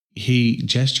he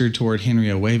gestured toward Henry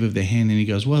a wave of the hand, and he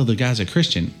goes, well, the guy's a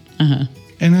Christian. Uh-huh.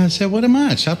 And I said, what am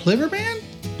I, chopped liver man?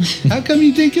 How come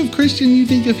you think of Christian, you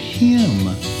think of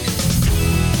him?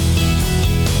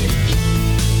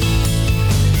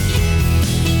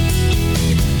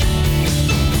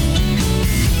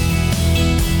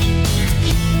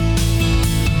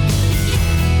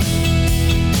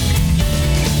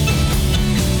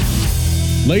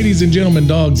 Ladies and gentlemen,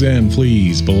 dogs and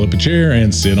fleas, pull up a chair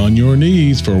and sit on your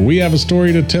knees, for we have a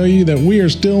story to tell you that we are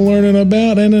still learning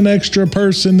about, and an extra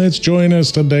person that's joining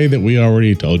us today that we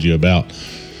already told you about.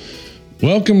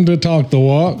 Welcome to Talk the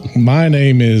Walk. My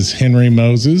name is Henry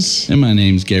Moses. And my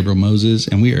name's Gabriel Moses,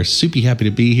 and we are super happy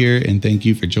to be here, and thank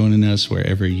you for joining us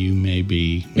wherever you may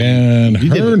be. And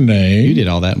her name... You did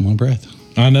all that in one breath.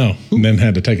 I know, and then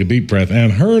had to take a deep breath.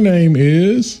 And her name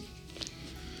is...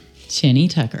 Jenny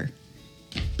Tucker.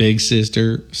 Big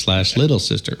sister / little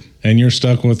sister. And you're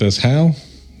stuck with us how?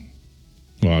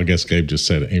 Well, I guess Gabe just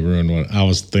said it. He ruined what I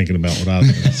was thinking about what I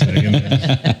was going to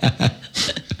say.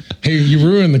 Hey, you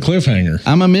ruined the cliffhanger.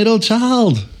 I'm a middle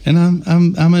child, and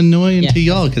I'm annoying to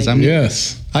y'all because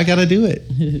I got to do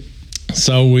it.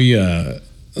 So we have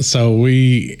the same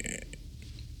we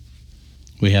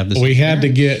had parents. To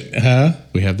get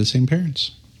we have the same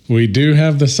parents. We do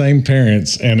have the same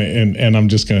parents, and I'm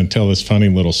just going to tell this funny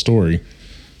little story.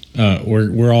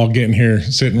 We're all getting here,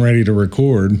 sitting ready to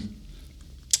record,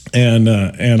 and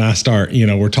I start,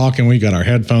 we're talking. We got our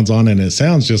headphones on, and it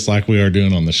sounds just like we are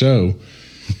doing on the show.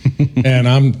 And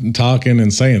I'm talking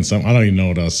and saying something. I don't even know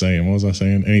what I was saying. What was I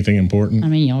saying? Anything important? I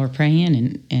mean, y'all were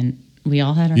praying, and we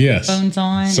all had our headphones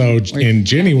on. So, and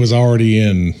Jenny was already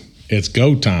in it's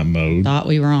go time mode. Thought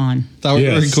we were on. Thought we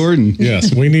were recording.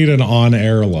 Yes, we need an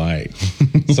on-air light.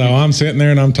 So I'm sitting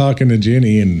there and I'm talking to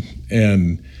Jenny and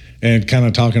kind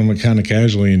of talking kind of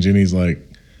casually, and Jenny's like,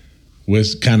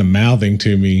 was kind of mouthing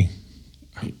to me,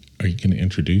 "Are you going to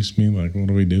introduce me? Like, what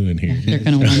are we doing here?" They're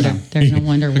going to wonder. They're going to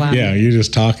wonder why. Yeah, you're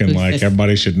just talking like this?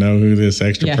 Everybody should know who this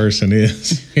extra person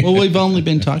is. Well, we've only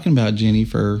been talking about Jenny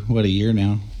for a year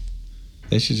now.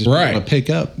 They should just be able to pick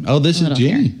up. Oh, this is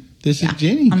Jenny. Here. This is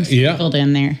Jenny. I'm sprinkled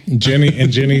in there.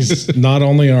 Jenny's not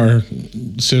only our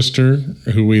sister,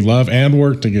 who we love and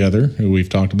work together, who we've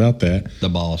talked about that. The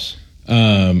boss.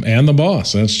 And the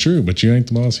boss. That's true, but you ain't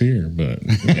the boss here. But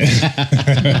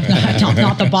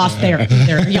not the boss there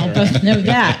either. Y'all both know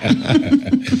that.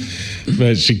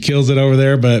 But she kills it over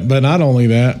there. But not only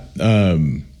that,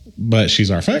 but she's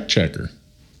our fact checker.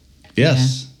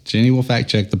 Yes. Yeah. Jenny will fact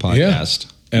check the podcast.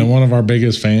 Yeah. And one of our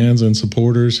biggest fans and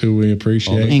supporters who we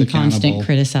appreciate. And constant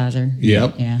criticizer.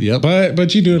 Yep. Yeah. Yep.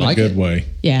 But you do it in a good way.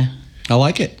 Yeah. I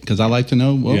like it because I like to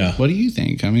know, what do you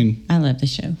think? I mean, I love the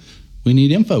show. We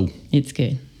need info. It's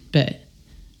good. But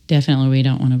definitely we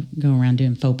don't want to go around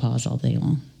doing faux pas all day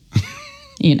long.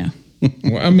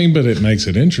 Well, I mean, but it makes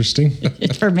it interesting.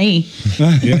 It's for me.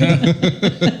 Yeah.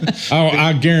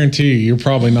 I guarantee you're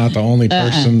probably not the only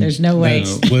person. There's no way.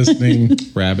 Listening.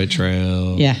 Rabbit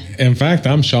trail. Yeah. In fact,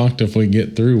 I'm shocked if we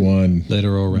get through one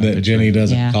literal rabbit that Jenny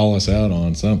doesn't call us out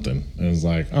on something. It's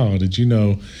like, oh, did you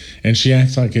know? And she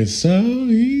acts like it's so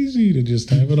easy to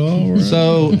just have it all right.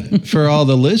 So for all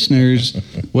the listeners,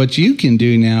 what you can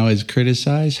do now is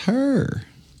criticize her.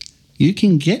 You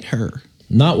can get her.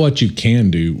 Not what you can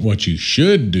do, what you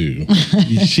should do.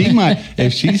 She might,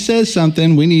 if she says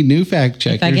something, we need new fact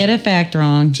checkers. If I get a fact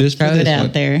wrong, just throw it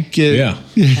out there.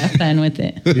 Have fun with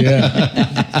it.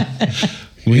 Yeah.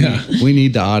 We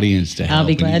need the audience to help. I'll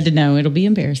be glad to know. It'll be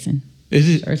embarrassing. Is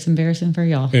it? Or it's embarrassing for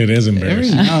y'all. It is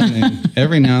embarrassing.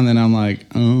 Every now and then I'm like,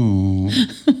 oh,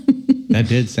 that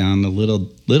did sound a little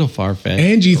far-fetched.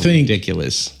 And you think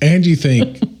ridiculous. And you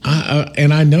think,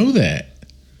 and I know that.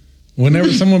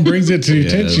 Whenever someone brings it to your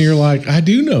attention, you're like, I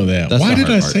do know that. That's Why did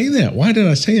I say that? Why did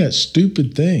I say that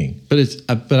stupid thing? But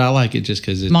I like it just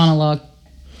because it's monologue.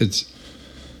 It's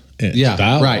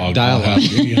dialogue. Right, dialogue.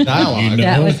 Dialogue.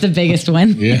 That was the biggest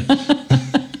one. Yeah.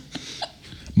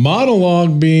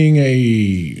 Monologue being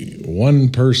a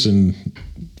one-person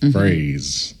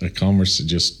phrase, a conversation,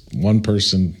 just one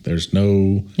person. There's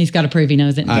no. He's got to prove he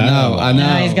knows it. I know.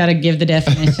 Now he's got to give the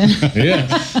definition. Yeah.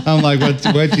 I'm like,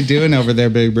 what you doing over there,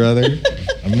 big brother?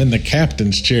 I'm in the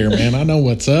captain's chair, man. I know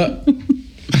what's up.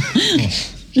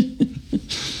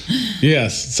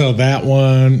 Yes. So that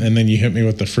one, and then you hit me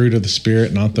with the fruit of the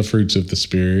spirit, not the fruits of the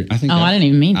spirit. I didn't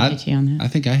even mean to hit you on that. I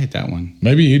think I hit that one.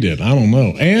 Maybe you did. I don't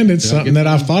know. And it's something that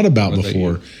I've thought about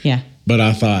before. Yeah. But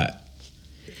I thought,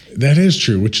 that is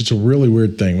true, which is a really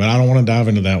weird thing. But I don't want to dive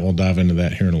into that. We'll dive into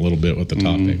that here in a little bit with the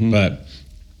topic.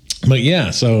 Mm-hmm. But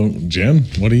yeah, so Jim,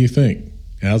 what do you think?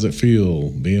 How's it feel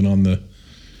being on the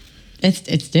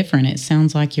It's different. It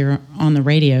sounds like you're on the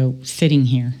radio sitting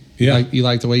here. Yeah. You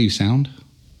like the way you sound?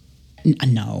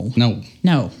 No. No,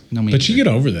 me But you either. get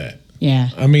over that. Yeah.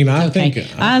 I mean, I Okay.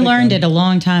 think I learned it a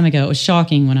long time ago. It was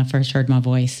shocking when I first heard my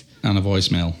voice. on a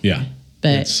voicemail. Yeah.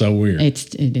 But It's so weird.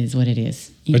 it is what it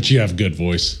is. But you have a good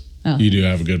voice. Oh. You do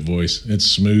have a good voice. It's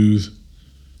smooth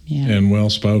Yeah. and well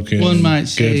spoken. One might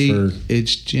say good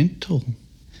it's gentle.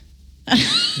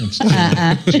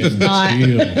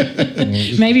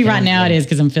 Maybe right now it is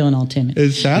because I'm feeling all timid.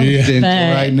 It sounds Yeah. gentle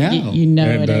But right now. you know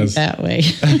It it does. ain't that way.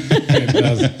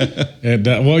 It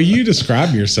does. Well, you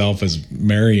describe yourself as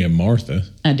Mary and Martha.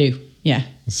 I do. Yeah.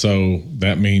 So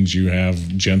that means you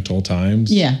have gentle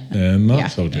times Yeah. and not Yeah.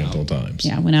 so gentle times.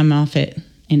 Yeah. When I'm off it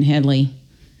in Headley,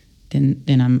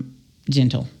 then I'm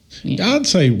gentle. Yeah, I'd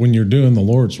say when you're doing the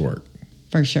Lord's work,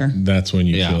 for sure. that's when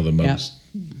you Yeah. feel the Yep. most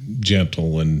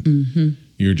gentle and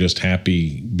you're just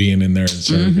happy being in there and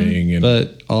serving. And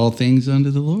But all things unto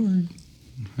the Lord,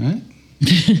 right?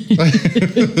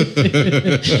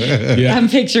 yeah. I'm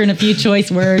picturing a few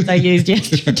choice words I used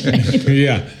yesterday.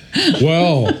 Yeah.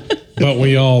 Well, but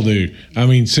we all do. I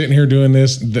mean, sitting here doing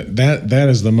this, that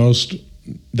is the most,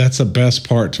 that's the best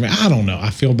part to me. I don't know. I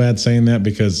feel bad saying that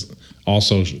because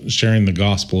also sharing the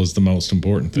gospel is the most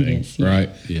important thing, is, yeah. right?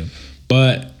 Yeah.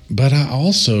 But I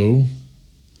also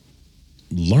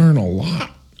learn a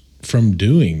lot from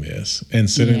doing this and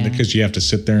sitting Yeah. because you have to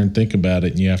sit there and think about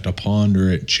it and you have to ponder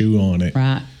it, chew on it.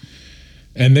 Right.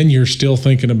 And then you're still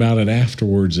thinking about it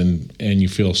afterwards and you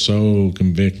feel so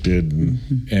convicted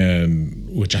and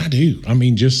which I do. I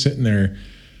mean, just sitting there,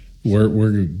 we're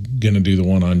going to do the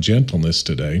one on gentleness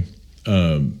today.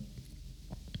 And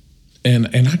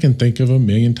I can think of a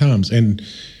million times and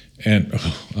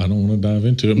I don't want to dive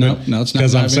into it. No, it's not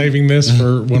because I'm diving. saving this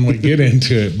for when we get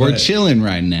into it. We're but chilling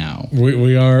right now.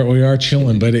 we are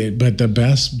chilling,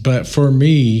 but for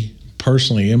me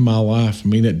personally in my life, I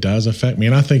mean, it does affect me,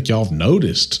 and I think y'all have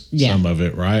noticed some of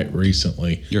it right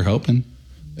recently. You're hoping.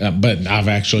 But I've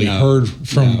actually No. heard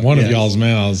from one of Yes. y'all's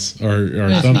mouths or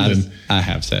something. I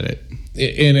have said it.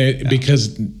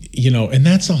 Because and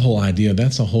that's the whole idea.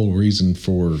 That's the whole reason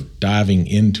for diving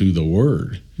into the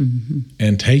Word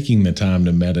and taking the time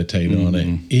to meditate on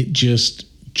it. It just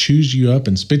chews you up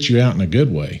and spits you out in a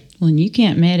good way. Well, and you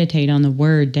can't meditate on the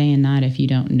word day and night if you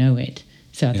don't know it.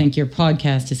 So I think your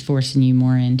podcast is forcing you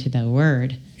more into the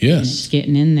word. And it's Yes,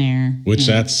 getting in there. which and-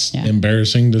 that's yeah.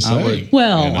 embarrassing to say.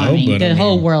 Well, you know, I mean, but the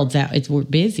whole world's out. We're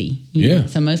busy. you Yeah. know,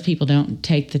 so most people don't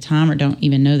take the time or don't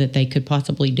even know that they could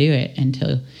possibly do it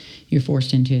until you're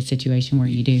forced into a situation where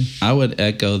you do. I would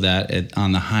echo that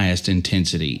on the highest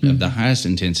intensity. Of the highest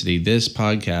intensity, this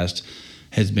podcast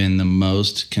has been the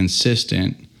most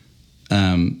consistent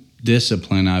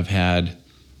discipline I've had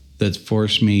that's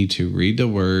forced me to read the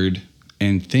Word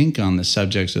and think on the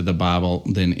subjects of the Bible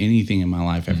than anything in my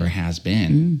life ever has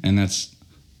been. And that's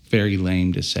very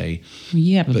lame to say. Well,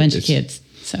 you have a But bunch of it's- kids,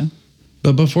 so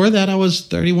But before that, I was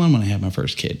 31 when I had my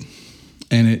first kid.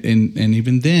 And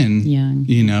even then,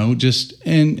 Young. just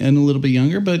and a little bit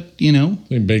younger, but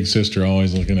Big sister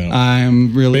always looking out.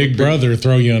 I'm really Big brother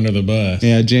throw you under the bus.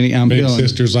 Yeah, Jenny, I'm Big feeling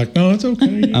sister's like, no, it's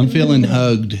okay. I'm feeling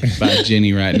hugged by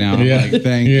Jenny right now. I'm Yeah. like,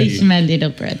 thank Yeah. he's you. my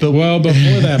little brother. Well,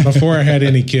 before I had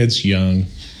any kids young,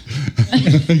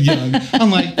 Young.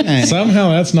 I'm like, hey,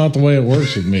 somehow that's not the way it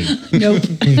works with me. Nope.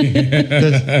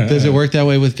 does it work that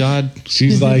way with God?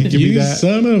 She's like, Give me you that.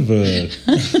 son of a.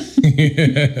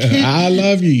 I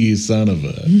love you, you son of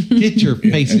a. Get your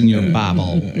face in your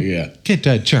Bible. Yeah. Get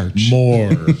to church. More.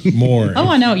 Oh,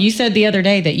 I know. You said the other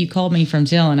day that you called me from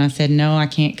jail, and I said, no, I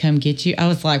can't come get you. I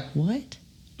was like, what?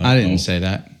 I didn't say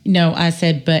that. No, I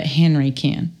said, but Henry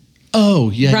can. Oh,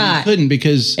 yeah, Right. you couldn't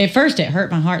because At first, it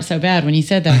hurt my heart so bad when you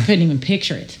said that I couldn't even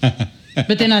picture it.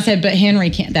 But then I said, but Henry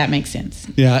can't. That makes sense.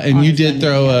 yeah, and On you his did money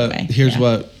throw the a other way. here's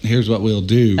Yeah. what we'll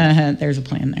do. There's a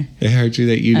plan there. It hurt you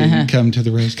that you didn't come to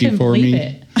the rescue Couldn't for believe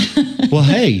me. it. Well,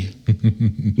 hey.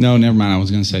 No, never mind. I was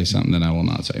going to say something that I will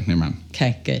not say. Never mind.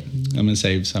 Okay, good. I'm going to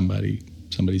save somebody's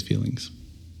feelings.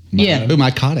 Yeah. Boom,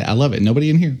 I caught it. I love it. Nobody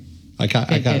in here. I got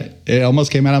Good. it. It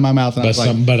almost came out of my mouth. And I But was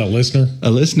like, but a listener. a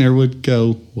listener would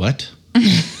go, what?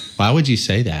 Why would you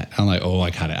say that? I'm like, oh, I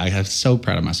got it. I'm so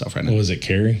proud of myself right now. What was it,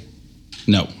 Carrie?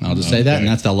 No, I'll just say that, and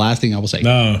that's the last thing I will say.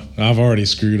 No, I've already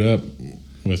screwed up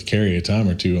with Carrie a time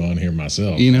or two on here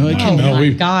myself. You know, it Oh can No, my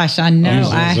we- gosh, I know.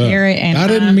 I hear it, and I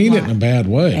didn't I'm mean it like, in a bad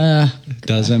way.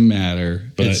 doesn't matter.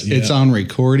 But, it's yeah. on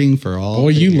recording for all. Boy,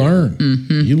 you to hear. learn.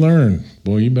 Mm-hmm. You learn.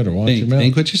 Boy, you better watch your mouth.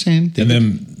 Think what you're saying. And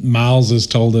then Miles has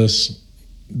told us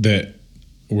that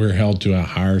we're held to a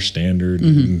higher standard,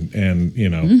 Mm-hmm.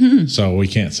 and so we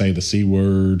can't say the C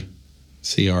word.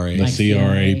 CRA. Like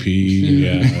CRAP.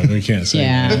 Yeah, we can't say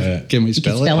Yeah. that. Can we You can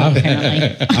spell it? spell it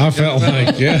apparently. I felt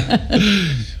like,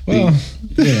 well,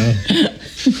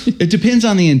 It depends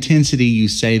on the intensity you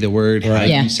say the word, how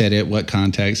Yeah. you said it, what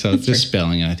context. So just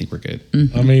spelling it, I think we're good.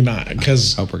 I mean,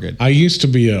 because Hope we're good. I used to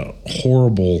be a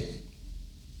horrible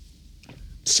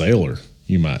sailor,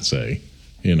 you might say.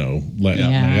 You know,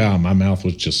 my mouth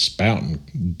was just spouting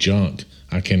junk.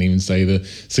 I can't even say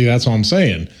see, that's what I'm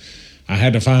saying. I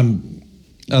had to find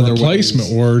Other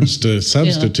replacement words to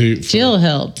substitute. Jill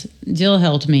helped. Jill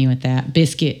helped me with that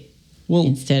biscuit. Well,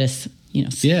 Instead of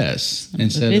yes,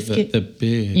 instead of biscuit. the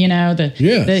big.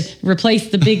 Yes. Replace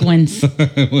the big ones.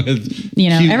 With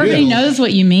Everybody bills. knows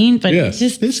what you mean, but Yes. it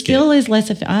just Biscuit. still is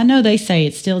less. I know they say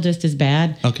it's still just as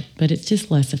bad. Okay. But it's just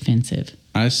less offensive.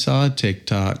 I saw a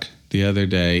TikTok the other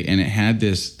day, and it had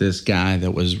this guy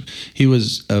that was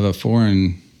of a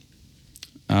foreign,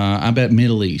 I bet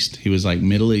Middle East. He was like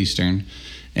Middle Eastern,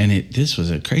 and this was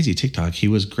a crazy TikTok. He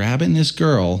was grabbing this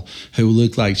girl who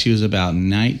looked like she was about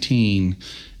 19,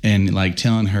 and like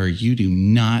telling her, "You do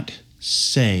not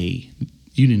say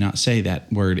that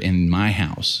word in my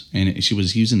house." And she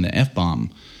was using the F-bomb,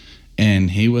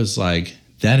 and he was like,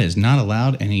 "That is not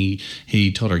allowed." And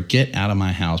he told her, "Get out of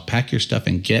my house, pack your stuff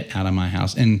and get out of my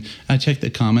house." And I checked the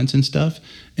comments and stuff,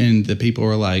 and the people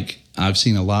were like, "I've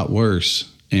seen a lot worse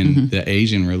in the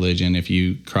Asian religion. If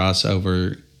you cross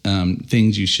over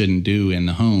things you shouldn't do in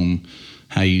the home,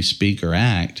 how you speak or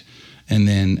act." And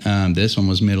then this one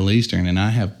was Middle Eastern, and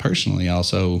I have personally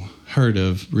also heard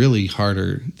of really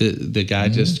harder. The guy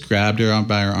just grabbed her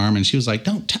by her arm, and she was like,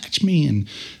 "Don't touch me," and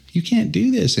 "You can't do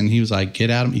this." And he was like, "Get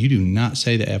out of me. You do not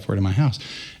say the F word in my house."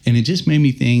 And it just made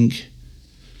me think,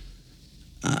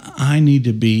 I need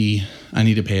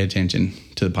to pay attention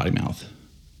to the potty mouth.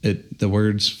 The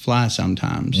words fly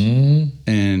sometimes,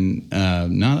 and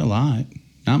not a lot,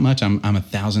 not much. I'm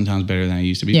 1,000 times better than I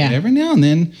used to be. Yeah. But every now and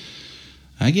then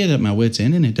I get at my wit's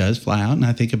end, and it does fly out. And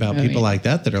I think about people like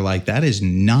that are like, that is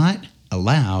not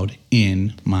allowed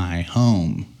in my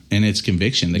home. And it's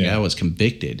conviction. The guy was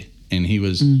convicted. And he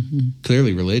was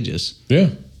clearly religious. Yeah.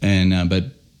 And but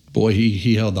boy,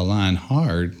 he held the line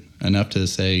hard enough to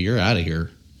say, "You're out of here."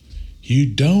 You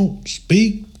don't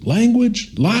speak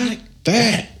language like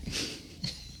that.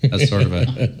 That's sort of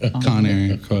a Con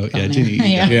Air quote. Yeah, Jenny,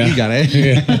 you got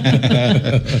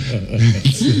it.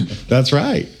 That's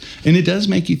right. And it does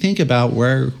make you think about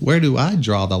where do I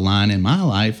draw the line in my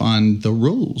life on the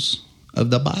rules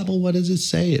of the Bible? What does it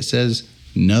say? It says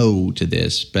no to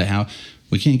this, but how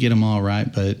we can't get them all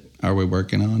right. But are we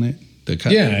working on it?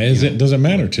 Does it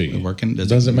matter to you? Working?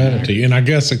 Does it matter to you? And I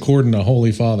guess according to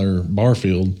Holy Father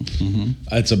Barfield,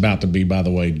 it's about to be, by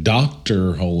the way,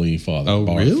 Dr. Holy Father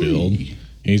Barfield. Really?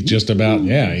 He's just about,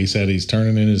 he said he's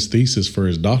turning in his thesis for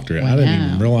his doctorate. I didn't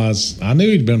even realize, I knew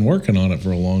he'd been working on it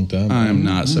for a long time. I am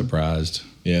not surprised.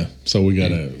 Yeah, so we got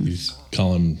to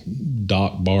call him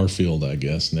Doc Barfield, I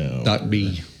guess, now. Doc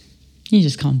B. You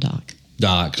just call him Doc.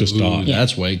 Doc. Just Doc.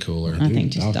 That's way cooler. I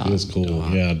think just Doc Doc. is cool.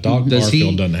 Yeah, Doc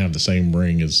Barfield doesn't have the same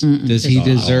ring as... Does he Doc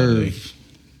deserve Holiday.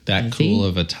 that Does cool he?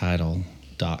 of a title,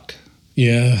 Doc?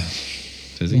 Yeah.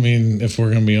 Does I he? mean, if we're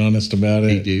going to be honest about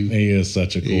it, He is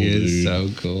such a cool He dude. is so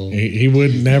cool. He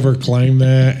would never claim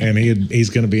that, and he's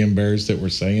going to be embarrassed that we're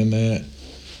saying that.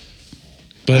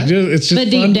 But it's just But fun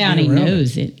deep to down, be he around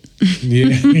knows it.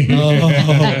 it.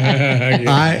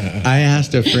 Yeah. I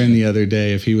asked a friend the other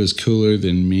day if he was cooler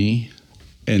than me,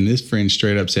 and this friend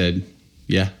straight up said,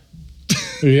 "Yeah."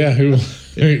 Yeah, who?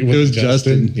 It was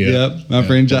Justin. Yeah. Yep, my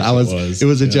friend. It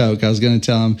was a joke. I was going to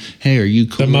tell him, "Hey, are you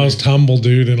cool?" The most humble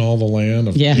dude in all the land.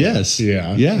 Of Yeah. Yes.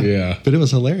 Yeah. But it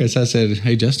was hilarious. I said,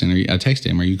 "Hey, Justin," I texted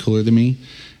him, "Are you cooler than me?"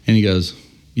 And he goes,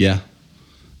 "Yeah."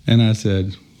 And I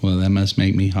said, "Well, that must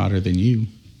make me hotter than you."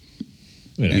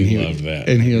 And he loved that.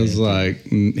 And he was like,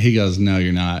 he goes, "No,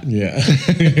 you're not." Yeah.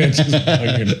 Just,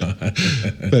 no, you're not.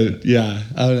 But yeah,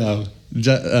 I don't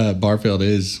know. Barfield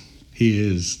is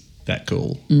that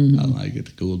cool. I like it,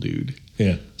 the cool dude.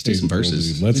 Yeah. Let's do some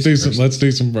verses. Let's do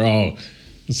some. Oh,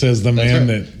 it says the man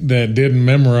that didn't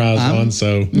memorize one.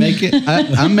 So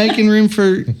I'm making room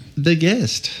for the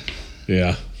guest.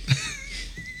 Yeah.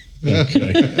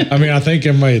 Okay. I mean, I think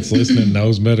everybody that's listening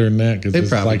knows better than that because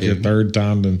it's like your third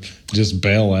time to just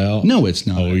bail out. No, it's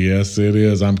not. Oh, yes, it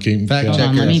is. I'm keeping Fact Hold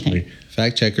on, let me checkers. think.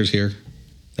 Fact checkers here.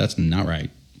 That's not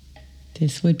right.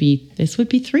 This would be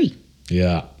 3.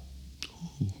 Yeah.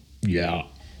 Yeah.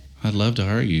 I'd love to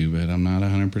argue, but I'm not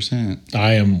 100%.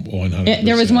 I am 100%.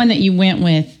 There was one that you went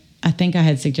with. I think I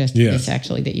had suggested Yes. this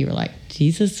actually, that you were like,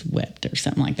 Jesus wept or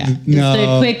something like that. Just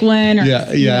No. a quick one or Yeah,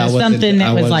 I wasn't- something that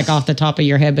I was was- like off the top of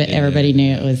your head, but everybody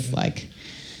knew it was like.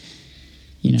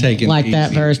 You know, Taking like that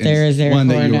easy. verse, there is One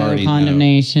that therefore you no already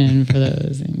condemnation for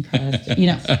those in Christ. You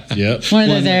know, Yep. one of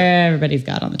those everybody's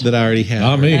got on the top. that I already have.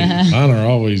 I mean, mine are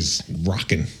always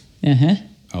rocking. Uh-huh.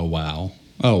 Oh wow.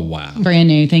 Oh wow. Brand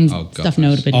new things, Oh, stuff gosh.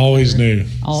 notable. Always new.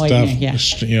 Always stuff,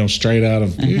 new, yeah. Straight out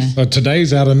of.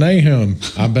 Today's out of Nahum.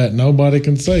 I bet nobody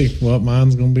can say what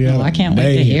mine's going to be out of. I can't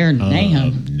wait to hear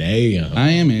Nahum. Nahum.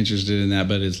 I am interested in that,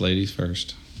 but it's ladies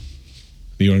first.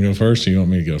 Do you want to go first, or you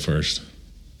want me to go first?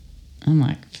 I'm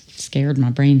like scared my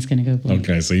brain's going to go blank.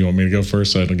 Okay, so you want me to go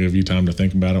first, so it'll give you time to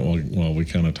think about it while we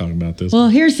kind of talk about this. Well,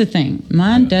 here's the thing.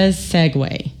 Mine does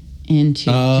segue into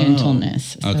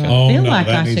gentleness. So okay. I feel like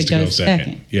that I needs should to go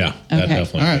second. Yeah, that Okay.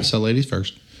 definitely. All right, so ladies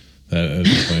first. That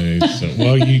definitely needs to,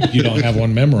 well, you don't have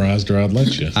one memorized, or I'd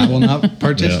let you. I will not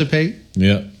participate.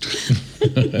 Yep.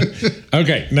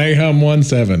 Okay, Nahum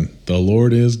 1:7. The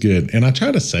Lord is good, and I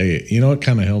try to say it. You know, it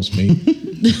kind of helps me.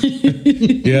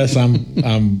 Yes,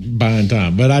 I'm buying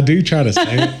time, but I do try to say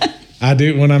it. I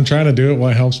do when I'm trying to do it.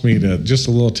 What helps me to just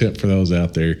a little tip for those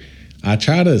out there. I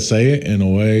try to say it in a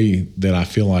way that I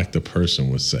feel like the person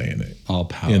was saying it. All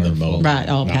powerful. In the moment. Right,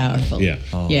 all powerful. Yeah.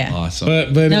 Oh, Yeah. awesome.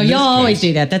 But No, in this y'all always case,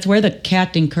 do that. That's where the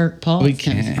Captain Kirk Paul we comes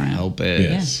can't from. help it.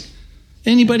 Yes.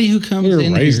 Anybody who comes We were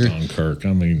in raised here, on Kirk.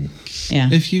 I mean, Yeah.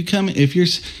 if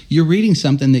you're reading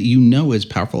something that you know is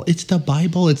powerful, it's the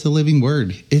Bible. It's the living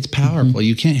word. It's powerful.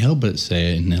 You can't help but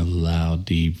say it in a loud,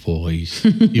 deep voice.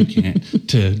 You can't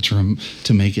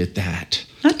to make it that.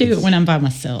 I do it when I'm by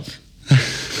myself.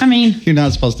 I mean, You're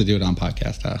not supposed to do it on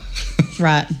podcast, huh?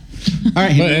 right. All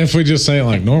right. but if we just say it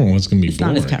like normal, it's going to be It's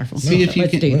boring. not as powerful. See if you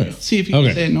Let's can. do this. See if you Okay.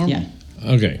 can say it normal. Yeah.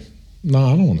 Okay. No,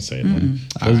 I don't want to say it.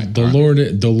 All right, The all right.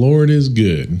 Lord, the Lord is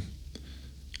good,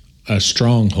 a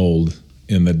stronghold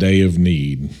in the day of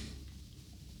need.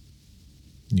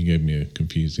 You gave me a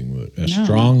confusing look. A No.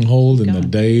 stronghold in Go the on.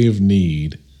 day of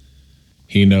need.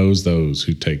 He knows those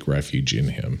who take refuge in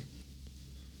Him.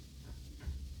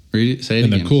 Read it. Say it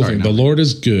And again. the cool Sorry, thing, no. the Lord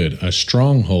is good, a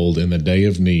stronghold in the day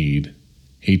of need.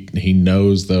 He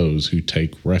knows those who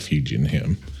take refuge in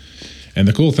Him. And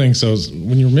the cool thing, so is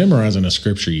when you're memorizing a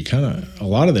scripture, you kind of, a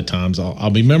lot of the times, I'll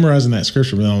be memorizing that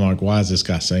scripture, but then I'm like, why is this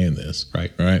guy saying this?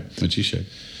 Right. Right. But you should.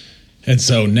 And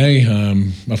so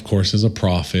Nahum, of course, is a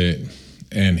prophet,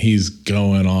 and he's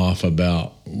going off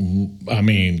about,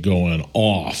 going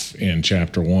off in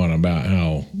chapter 1 about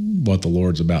how what the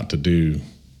Lord's about to do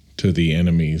to the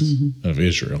enemies of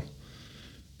Israel.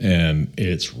 And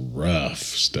it's rough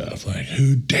stuff, like,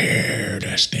 who dare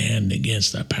to stand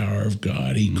against the power of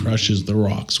God? He crushes the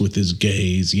rocks with his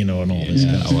gaze, and all this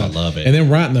stuff. Oh, I love it. And then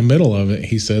right in the middle of it,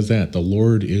 he says that the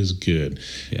Lord is good.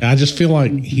 And I just feel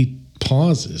like he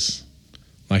pauses,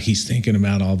 like he's thinking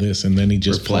about all this, and then he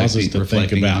just pauses to think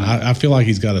Reflecting about. on it. I feel like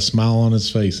he's got a smile on his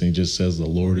face, and he just says, "The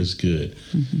Lord is good,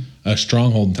 a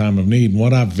stronghold in time of need." And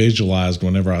what I visualized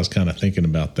whenever I was kind of thinking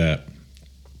about that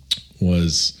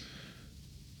was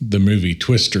the movie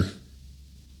Twister.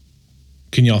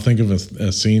 Can y'all think of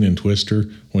a scene in Twister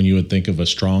when you would think of a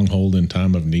stronghold in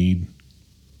time of need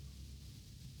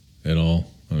at all?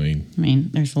 I mean,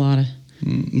 There's a lot of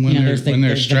When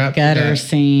they're strapped the gutter to that,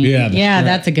 scene. Yeah, the strap.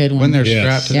 That's a good one. when they're Yes.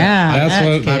 strapped to yeah, That's that's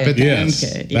what- good. Pipe at the end.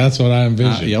 That's good. that's what I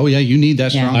envision. oh yeah, you need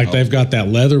that Yeah. strong. Like they've got that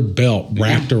leather belt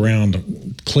wrapped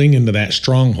around, clinging to that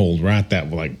stronghold, right?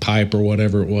 That like pipe or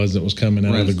whatever it was that was coming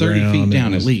out of the 30 ground. feet It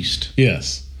down was- at least.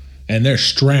 Yes, and they're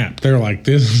strapped. They're like,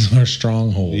 this is our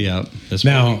stronghold. Yeah, this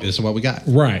is what we got.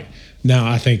 Right. Now,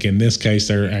 I think in this case,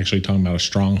 they're actually talking about a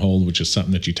stronghold, which is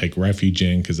something that you take refuge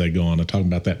in, because they go on to talk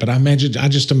about that. But I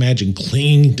just imagine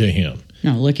clinging to Him.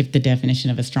 No, look at the definition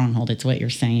of a stronghold. It's what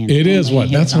you're saying. It is Only what-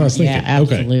 his that's what I was own- thinking. Yeah,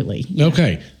 Okay. absolutely. Yeah.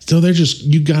 Okay, so they're just,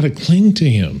 you got to cling to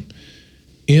Him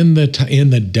in the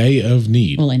day of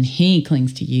need. Well, and he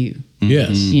clings to you.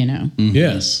 Yes.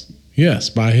 Yes. Yes,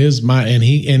 by his might,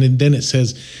 and then it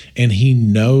says, and he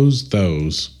knows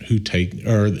those who take,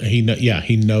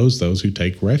 he knows those who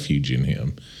take refuge in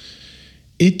Him.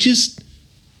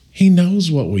 He knows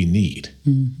what we need.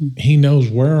 He knows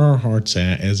where our heart's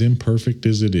at, as imperfect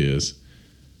as it is.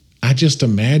 I just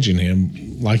imagine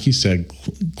Him, like you said,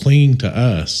 clinging to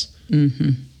us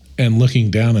and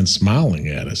looking down and smiling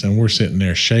at us, and we're sitting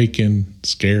there shaking,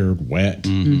 scared, wet,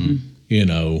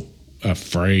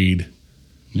 afraid.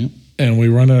 Yep. And we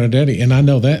run out of daddy. And I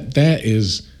know that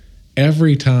is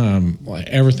every time, like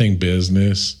everything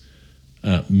business,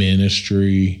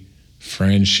 ministry,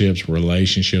 friendships,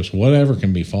 relationships, whatever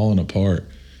can be falling apart.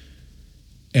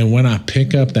 And when I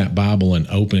pick up that Bible and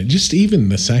open it, just even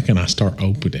the second I start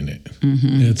opening it,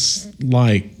 it's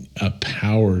like a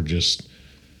power just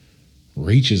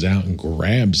reaches out and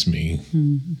grabs me,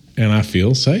 and I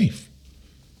feel safe.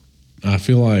 I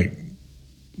feel like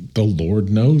the Lord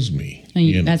knows me.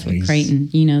 That's what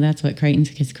Creighton, that's what Creighton's,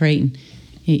 because Creighton,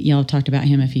 y'all talked about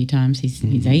him a few times.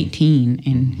 He's 18,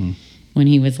 and when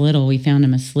he was little, we found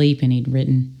him asleep, and he'd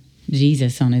written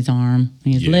Jesus on his arm.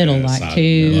 He was little, like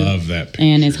 2. I love that picture.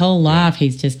 And his whole life,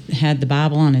 he's just had the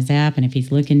Bible on his app, and if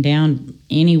he's looking down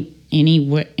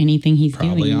anything he's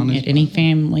Probably doing at any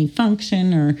family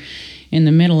function or in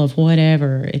the middle of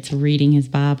whatever, it's reading his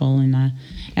Bible. And I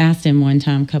asked him one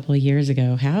time a couple of years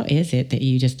ago, how is it that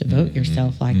you just devote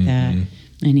yourself like that?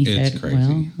 And he said, crazy.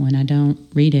 well, when I don't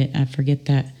read it, I forget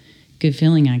that good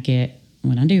feeling I get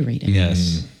when I do read it.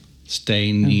 Yes.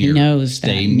 Stay near. He knows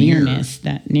Stay that near.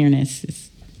 nearness is.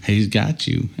 He's got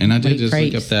you. And I did just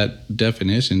Great. look up that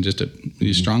definition, just a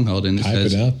stronghold, and it Type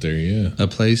says it out there, yeah. a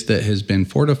place that has been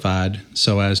fortified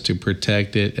so as to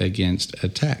protect it against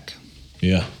attack.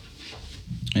 Yeah.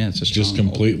 Yeah, it's a stronghold. Just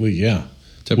completely, yeah.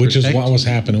 To Which is protect what was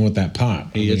happening with that pot.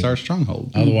 He is our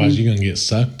stronghold Otherwise, you're going to get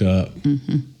sucked up,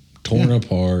 torn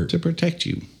apart. to protect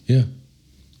you. Yeah.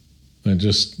 And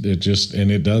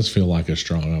it does feel like a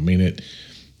strong. I mean,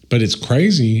 but it's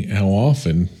crazy how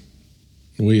often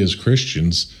we as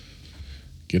Christians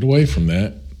get away from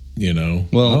that,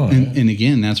 Well, and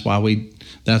again, that's why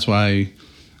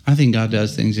I think God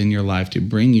does things in your life to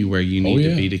bring you where you need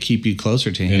to be, to keep you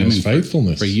closer to Him. And His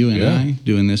faithfulness. For you and I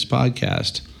doing this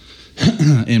podcast.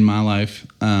 In my life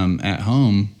at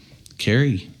home,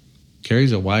 Carrie's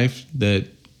a wife that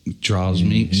draws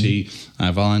me.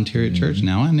 I volunteer at church.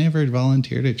 Now, I never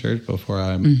volunteered at church before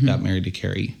I got married to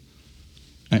Carrie.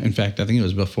 In fact, I think it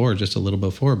was before, just a little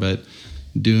before, but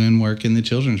doing work in the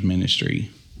children's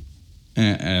ministry.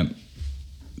 You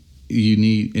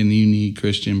need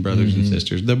Christian brothers and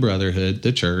sisters, the brotherhood,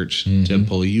 the church, to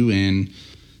pull you in,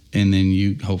 and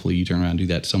then hopefully you turn around and do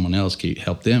that to someone else,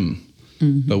 help them.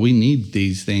 But we need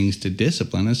these things to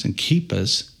discipline us and keep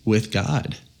us with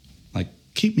God. Like,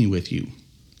 keep me with you,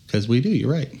 because we do.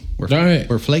 You're right.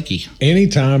 We're flaky.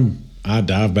 Anytime I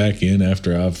dive back in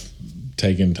after I've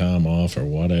taken time off or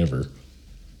whatever,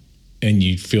 and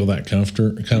you feel that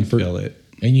comfort, You feel it.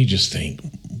 and you just think,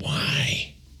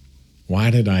 why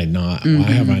did I not?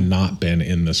 Why have I not been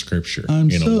in the Scripture?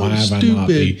 I'm so why have I not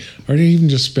been? Or even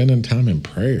just spending time in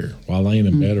prayer while laying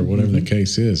in bed or whatever the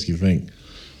case is. You think,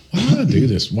 why do I do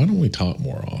this? Why don't we talk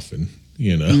more often?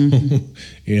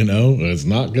 It's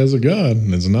not because of God,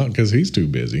 and it's not because He's too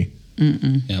busy.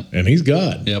 Yep. And He's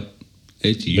God. Yep.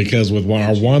 It's you. Because with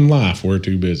our one life, we're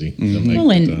too busy. To make Well,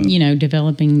 the time. and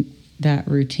developing that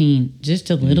routine, just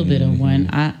a little bit of one.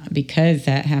 Because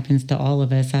that happens to all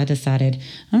of us, I decided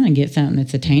I'm going to get something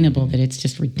that's attainable, that it's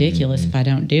just ridiculous if I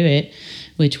don't do it,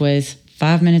 which was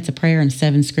 5 minutes of prayer and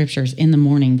 7 scriptures in the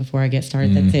morning before I get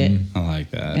started. That's it. I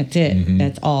like that. That's it.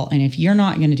 That's all. And if you're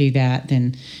not going to do that,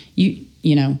 then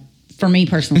for me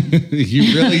personally,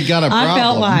 You really got a problem. I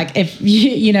felt like if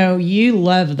you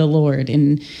love the Lord,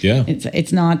 and Yeah.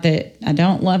 it's not that I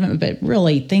don't love Him, but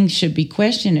really things should be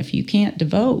questioned if you can't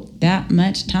devote that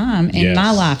much time. In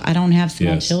my life, I don't have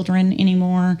small children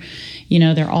anymore.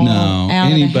 They're all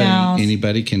out of the house.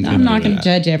 Anybody can. I'm not going to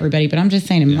judge everybody, but I'm just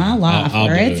saying in my life I'll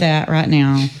where do it's it. at right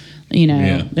now,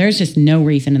 there's just no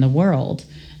reason in the world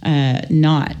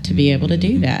not to be able to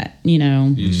do that.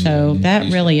 So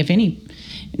that really,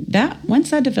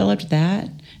 once I developed that,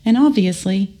 and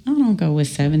obviously I don't go with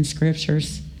 7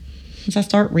 scriptures. Once I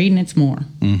start reading, it's more.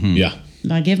 Yeah.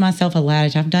 I give myself a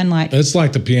latitude. I've done It's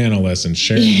like the piano lesson.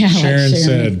 Sharon, Yeah, like Sharon Sharon.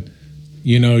 said,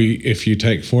 if you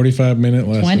take 45-minute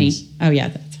lessons, 20. Oh,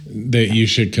 yeah. that you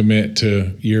should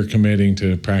you're committing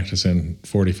to practicing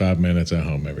 45 minutes at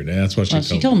home every day. That's what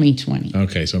She told me 20.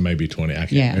 Okay, so maybe 20. I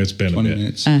can't. Yeah. It's been 20 a bit.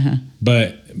 minutes.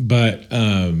 But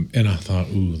and I thought,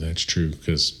 ooh, that's true,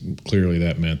 because clearly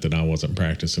that meant that I wasn't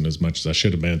practicing as much as I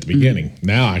should have been at the beginning.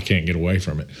 Now I can't get away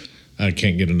from it. I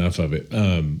can't get enough of it.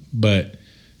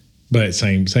 But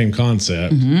same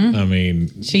concept. I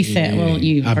mean, She said,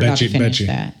 you forgot to finish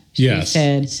that. She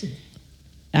said,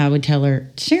 I would tell her,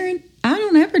 Sharon, I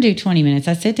don't ever do 20 minutes.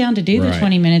 I sit down to do the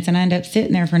 20 minutes, and I end up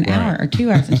sitting there for an hour or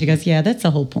 2 hours. And she goes, yeah, that's the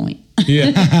whole point.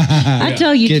 Yeah. I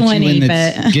tell you 20,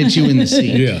 but get you in the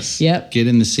seat. Yes. Yep. Get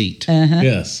in the seat.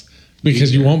 Yes.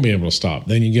 Because you won't be able to stop.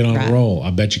 Then you get on a roll.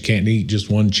 I bet you can't eat just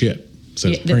one chip.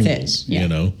 Says Yeah, that's Pringles. it.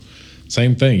 Yeah.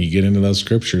 Same thing. You get into those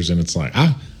scriptures, and it's like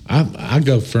I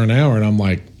go for an hour, and I'm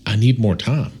like, I need more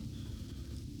time.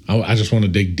 I just want to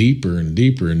dig deeper and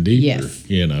deeper and deeper.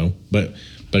 Yes.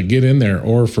 But get in there.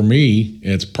 Or for me,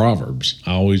 it's Proverbs.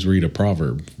 I always read a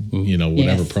proverb.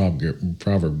 Whatever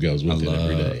proverb goes with it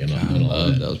every day. I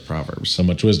love those proverbs. So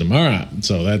much wisdom. All right.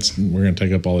 So we're going to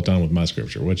take up all the time with my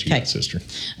scripture. What you got, sister?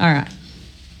 All right.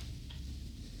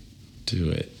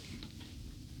 Do it.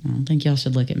 I don't think y'all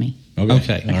should look at me.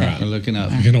 Okay. All right. We're looking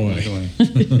up. Get away.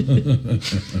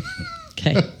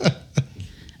 Okay.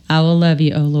 I will love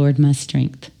you, O Lord, my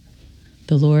strength.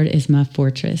 The Lord is my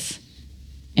fortress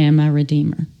and my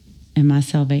redeemer and my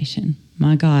salvation,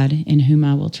 my God in whom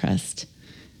I will trust,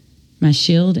 my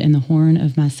shield and the horn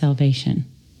of my salvation,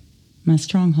 my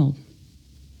stronghold.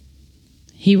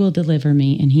 He will deliver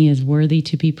me, and he is worthy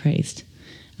to be praised.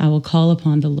 I will call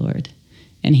upon the Lord,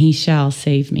 and he shall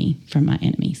save me from my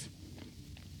enemies.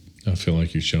 I feel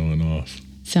like you're showing off.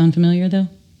 Sound familiar, though?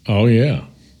 Oh, yeah.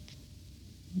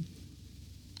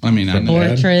 I mean, I know.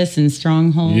 Fortress and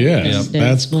stronghold. Yes,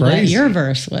 that's what crazy. your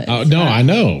verse was. No, I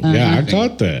know. Yeah, I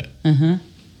caught that.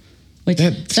 Which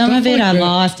That some of stuff it like I that.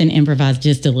 lost and improvised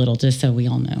just a little, just so we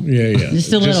all know. Yeah.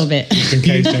 Just a little bit. Just in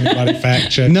case anybody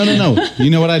fact check. No. You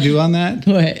know what I do on that?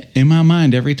 What? In my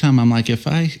mind, every time I'm like, if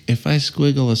I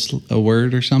squiggle a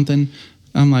word or something,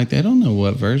 I'm like, they don't know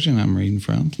what version I'm reading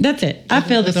from. That's it. I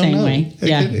feel the I don't same know. way.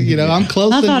 Yeah. You know, I'm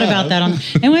close. I thought enough. about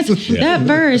that. And what's that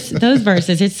verse, those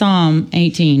verses, it's Psalm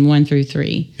 18, 1 through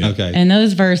 3. Okay. And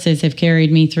those verses have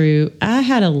carried me through. I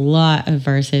had a lot of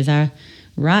verses. I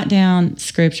write down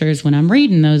scriptures when I'm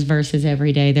reading those verses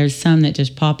every day. There's some that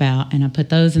just pop out, and I put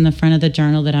those in the front of the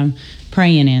journal that I'm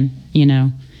praying in. You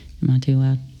know, am I too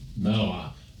loud? No,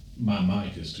 my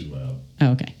mic is too loud.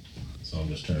 Oh, okay. So I'm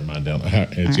just turning mine down.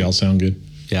 Y'all sound good?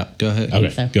 Yeah. Go ahead. Okay,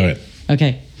 so. go ahead.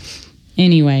 Okay.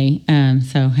 Anyway,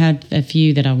 so had a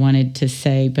few that I wanted to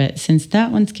say, but since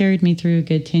that one's carried me through a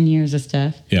good 10 years of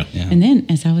stuff. Yeah. And then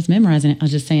as I was memorizing it, I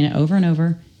was just saying it over and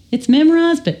over. It's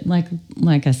memorized, but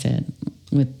like I said,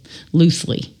 with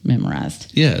loosely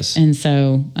memorized. Yes. And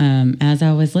so as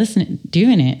I was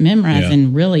doing it,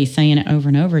 memorizing, really saying it over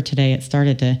and over today, it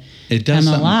started to It does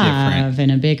come something alive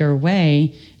different. in a bigger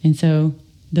way. And so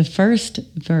the first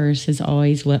verse is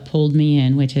always what pulled me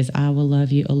in, which is, I will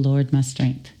love you, O Lord, my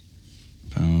strength.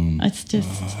 Boom. It's just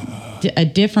a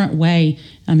different way.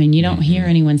 I mean, you don't hear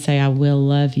anyone say, I will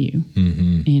love you.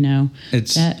 You know,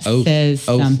 It's that oath says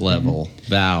something. level,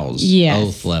 vows, Yes,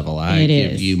 oath level. I it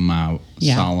give is. you my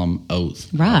Yeah. solemn oath.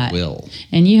 Right. I will.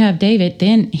 And you have David,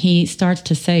 then he starts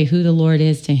to say who the Lord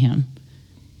is to him.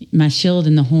 My shield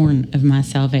and the horn of my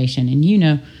salvation. And you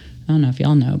know, I don't know if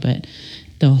y'all know, but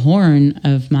the horn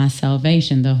of my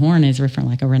salvation, the horn is referring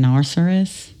like a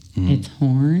rhinoceros. It's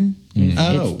horn.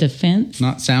 It's defense.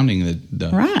 Not sounding the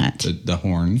Right. the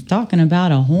horn. Talking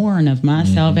about a horn of my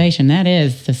salvation. That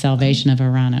is the salvation of a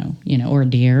rhino, you know, or a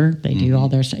deer. They do all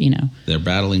their, you know. They're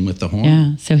battling with the horn.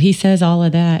 Yeah. So he says all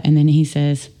of that. And then he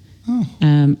says,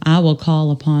 I will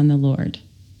call upon the Lord.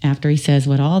 After he says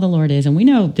what all the Lord is. And we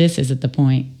know this is at the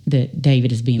point that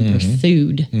David is being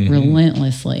pursued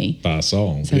relentlessly. By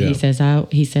Saul. So he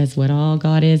says what all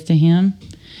God is to him,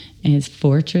 his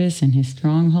fortress and his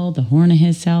stronghold, the horn of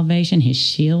his salvation, his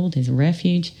shield, his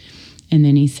refuge. And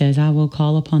then he says, I will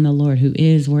call upon the Lord who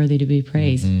is worthy to be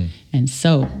praised. And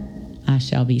so I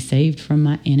shall be saved from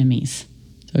my enemies.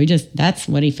 So that's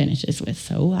what he finishes with.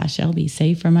 So I shall be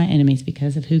saved from my enemies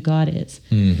because of who God is.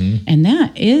 And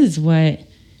that is what,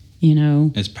 you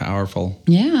know. It's powerful.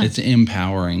 Yeah. It's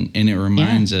empowering. And it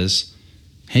reminds us,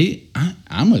 hey,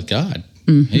 I'm with God.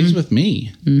 He's with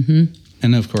me.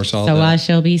 And of course, I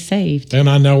shall be saved. And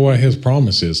I know what his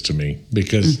promise is to me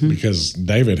because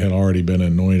David had already been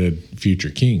anointed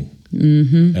future king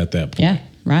at that point. Yeah,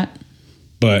 right.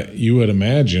 But you would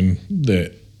imagine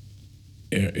that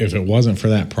if it wasn't for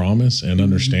that promise and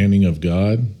understanding of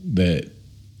God, that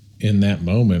in that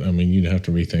moment, I mean, you'd have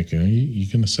to be thinking, are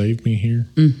you going to save me here?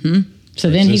 So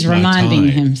then he's reminding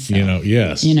himself. You know,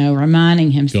 yes. You know,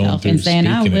 reminding himself through and saying,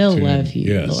 I speaking it will to him. love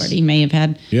you, Yes. Lord. He may have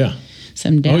had Yeah.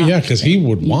 some doubt. Oh, yeah, because he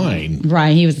would whine.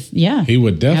 Right. He was, yeah. He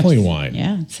would definitely whine.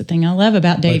 Yeah. It's the thing I love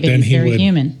about But David. then He's he very would,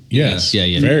 human. Yes.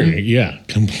 Yeah. Very,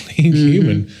 complete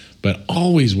human, but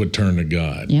always would turn to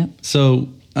God. Yep. So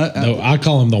No, I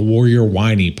call him the warrior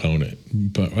whiny opponent.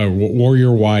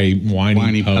 Warrior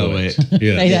whiny poet.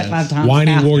 Yeah. Say that 5 times.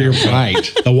 Whiny fast. warrior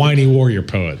poet. The whiny warrior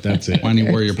poet. That's it. Whiny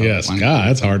warrior poet. Yes. Whiny God,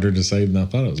 that's harder to say than I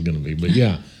thought it was going to be. But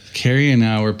yeah. Carrie and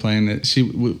I were playing it. She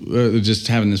were just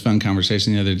having this fun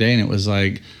conversation the other day, and it was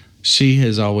like she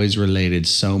has always related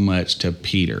so much to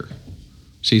Peter.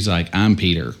 She's like, I'm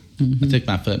Peter. I stick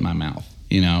my foot in my mouth,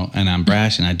 you know, and I'm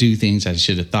brash and I do things I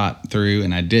should have thought through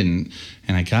and I didn't,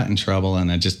 and I got in trouble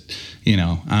and I just, you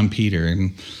know, I'm Peter.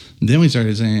 And then we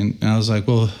started saying, and I was like,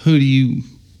 well, who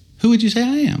would you say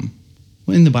I am?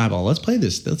 Well, in the Bible, let's play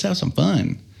this. Let's have some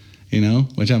fun, you know,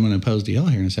 which I'm going to pose to y'all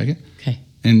here in a second. Okay.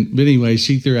 But anyway,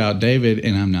 she threw out David,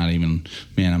 and I'm not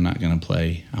going to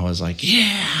play. I was like,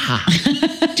 yeah,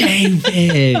 David.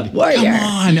 David, Warrior. come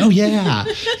on. Oh, yeah.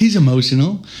 He's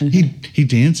emotional. He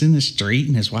danced in the street,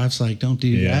 and his wife's like, don't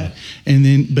do that. And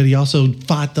then, but he also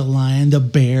fought the lion, the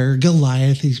bear,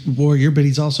 Goliath. He's a warrior, but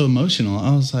he's also emotional.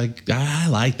 I was like, I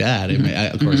like that.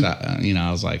 Of course,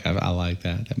 I was like, I like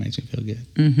that. That makes me feel good.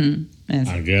 Mm-hmm.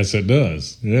 I guess it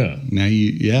does. Yeah. Now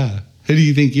who do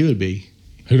you think you would be?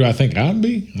 Who do I think I'd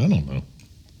be? I don't know.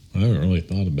 I haven't really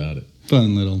thought about it.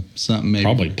 Fun little something, maybe.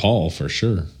 Probably Paul for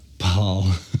sure. Paul.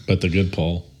 But the good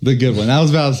Paul. The good one. I was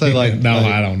about to say, like, no,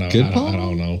 I don't know. Good Paul? I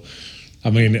don't know.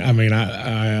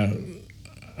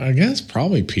 I guess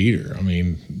probably Peter. I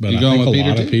mean, but I think a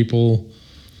lot of people.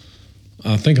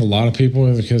 I think a lot of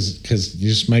people, because you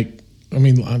just make. I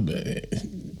mean,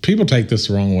 people take this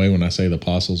the wrong way when I say the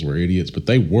apostles were idiots, but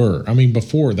they were. I mean,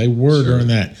 before they were during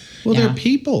that. Well, they're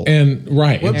people, and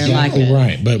exactly like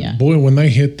right. But boy, when they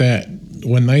hit that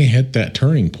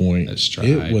turning point,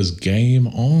 it was game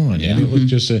on. Yeah. And it was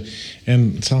just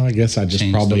and so I guess I just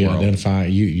Changed probably the world. identify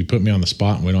you put me on the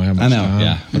spot and we don't have much time.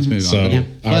 Yeah, let's move So on.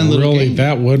 I really,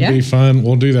 that would be fun.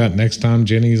 We'll do that next time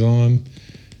Jenny's on.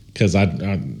 Because I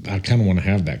kind of want to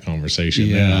have that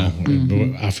conversation now.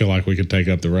 But I feel like we could take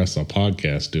up the rest of the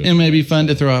podcast doing it. And maybe fun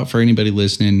to throw out for anybody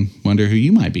listening, wonder who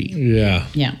you might be. Yeah.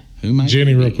 Who might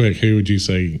Jenny, be? real quick, who would you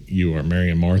say you are, Mary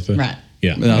and Martha? Right.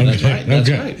 Yeah. Well, that's right. That's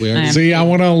right. We already See, I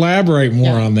want to elaborate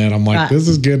more on that. I'm like, this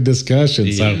is good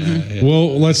discussion. So,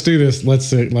 well, let's do this. Let's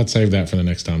save that for the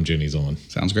next time Jenny's on.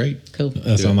 Sounds great. Cool.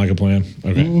 That sound like a plan?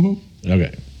 Okay.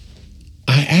 Okay.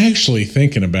 I actually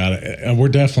thinking about it, and we're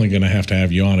definitely going to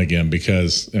have you on again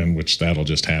which that'll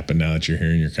just happen now that you're here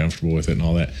and you're comfortable with it and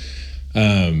all that.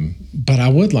 But I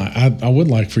would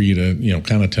like for you to,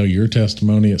 kind of tell your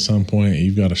testimony at some point.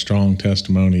 You've got a strong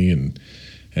testimony,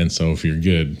 and so if you're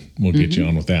good, we'll get you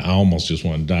on with that. I almost just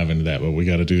want to dive into that, but we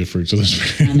got to do the fruits of the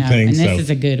spirit thing. And this is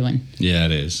a good one. Yeah,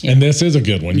 it is. And this is a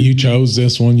good one. You chose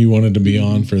this one. You wanted to be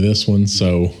on for this one.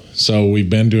 So we've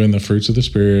been doing the fruits of the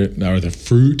spirit, or the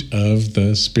fruit of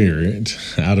the spirit,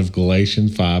 out of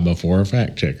Galatians 5 before a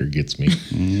fact checker gets me.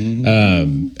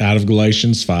 Out of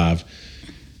Galatians 5.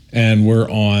 And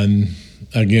we're on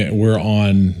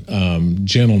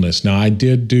gentleness. Now I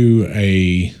did do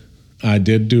a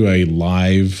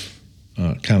live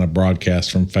kind of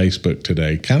broadcast from Facebook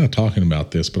today, kind of talking about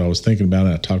this, but I was thinking about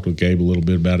it. I talked with Gabe a little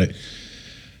bit about it.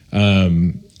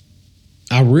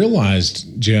 I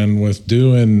realized, Jen, with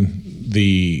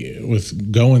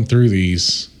going through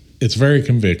these, it's very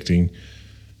convicting.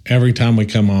 Every time we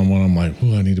come on one, I'm like,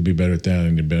 oh, I need to be better at that. I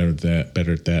need to be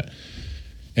better at that.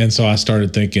 And so I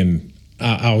started thinking,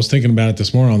 I was thinking about it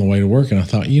this morning on the way to work, and I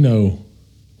thought,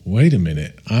 wait a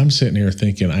minute. I'm sitting here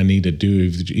thinking I need to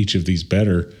do each of these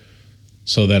better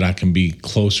so that I can be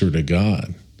closer to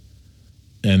God.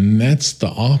 And that's the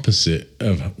opposite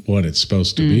of what it's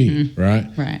supposed to be, right?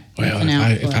 Right. Well,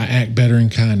 if I act better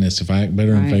in kindness, if I act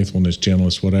better in faithfulness,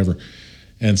 gentleness, whatever.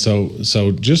 And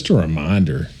so just a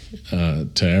reminder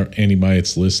to anybody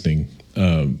that's listening,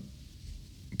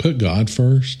 put God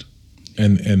first,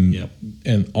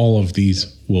 and all of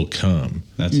these will come.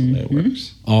 That's the way it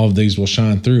works. All of these will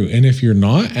shine through. And if you're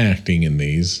not acting in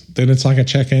these, then it's like a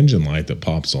check engine light that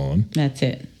pops on. That's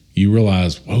it. You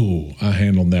realize, whoa, I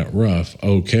handled that rough.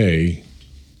 Okay.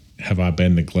 Have I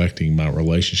been neglecting my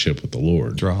relationship with the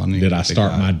Lord? Did I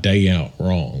start my day out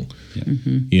wrong?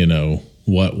 Yeah.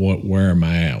 Where am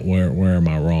I at? Where am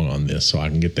I wrong on this? So I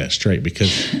can get that straight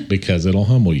because it'll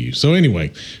humble you. So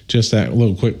anyway, just that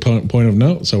little quick point of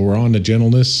note. So we're on to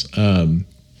gentleness.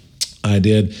 I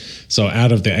did. So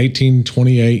out of the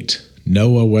 1828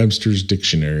 Noah Webster's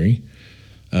Dictionary,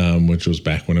 which was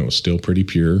back when it was still pretty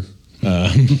pure.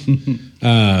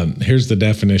 Here's the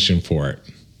definition for it: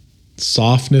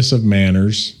 softness of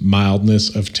manners,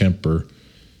 mildness of temper,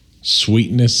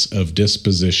 sweetness of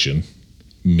disposition,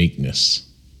 meekness.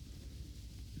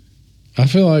 I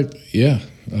feel like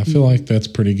that's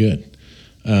pretty good.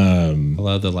 I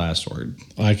love the last word.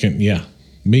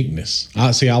 Meekness.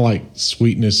 I like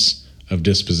sweetness of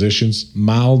dispositions,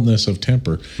 mildness of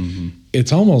temper.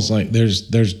 It's almost like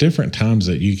there's different times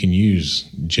that you can use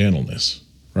gentleness,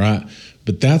 right?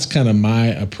 But that's kind of my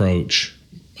approach.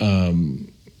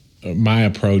 My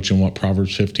approach and what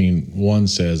Proverbs 15:1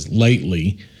 says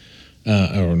lately.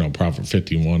 Proverbs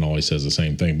 15:1 always says the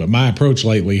same thing. But my approach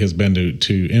lately has been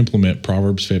to implement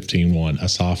Proverbs 15:1. A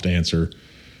soft answer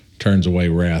turns away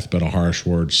wrath, but a harsh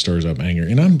word stirs up anger.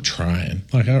 And I'm trying.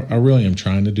 I really am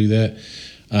trying to do that.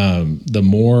 The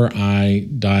more I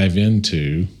dive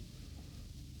into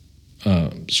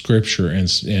Scripture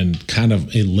and kind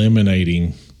of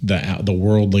eliminating the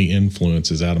worldly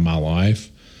influences out of my life,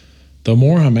 the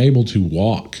more I'm able to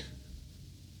walk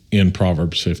in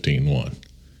Proverbs 15:1.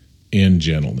 in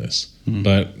gentleness.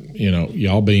 But,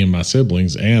 y'all being my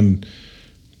siblings and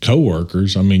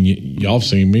coworkers, I mean, y'all have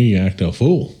seen me act a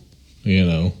fool,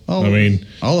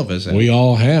 All of us have. We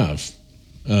all have.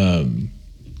 And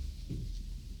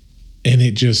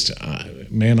it just,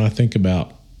 man, I think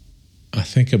about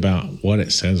what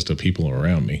it says to people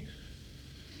around me,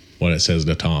 what it says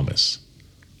to Thomas,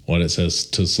 what it says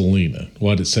to Selena,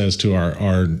 what it says to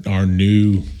our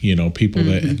new, people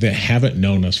that haven't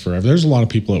known us forever. There's a lot of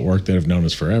people at work that have known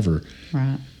us forever.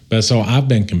 Right. But so I've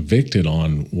been convicted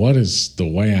on what is the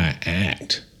way I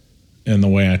act and the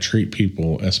way I treat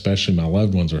people, especially my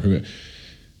loved ones, or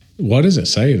what does it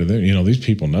say to them? These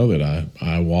people know that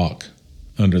I walk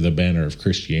under the banner of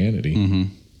Christianity. Mm-hmm.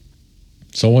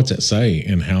 So what's it say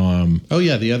in how I'm... Oh,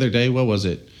 yeah. The other day, what was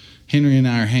it? Henry and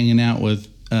I are hanging out with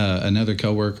another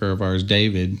coworker of ours,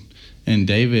 David. And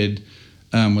David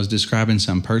was describing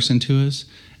some person to us.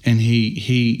 And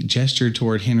he gestured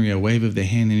toward Henry, a wave of the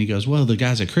hand. And he goes, well, the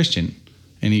guy's a Christian.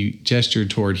 And he gestured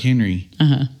toward Henry.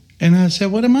 Uh-huh. And I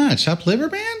said, what am I, a chopped liver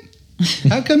man?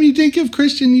 How come you think of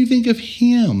Christian, you think of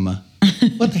him?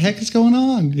 What the heck is going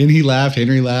on? And he laughed.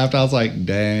 Henry laughed. I was like,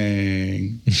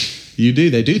 dang. You do.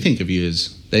 They do think of you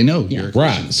as they know you're a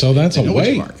Christian. Right. So that's a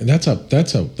weight. That's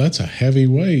a heavy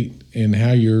weight in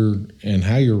how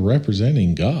you're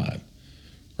representing God.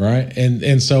 Right.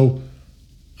 And so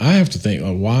I have to think,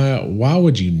 why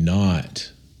would you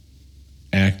not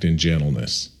act in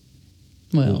gentleness?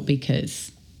 Well,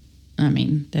 because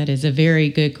that is a very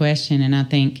good question, and I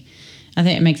think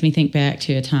it makes me think back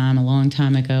to a long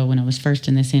time ago when I was first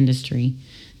in this industry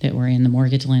that we're in, the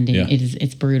mortgage lending. Yeah.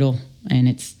 It's brutal, and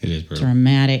it is brutal.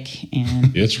 Dramatic,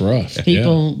 and it's rough.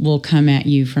 People will come at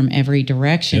you from every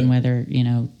direction, whether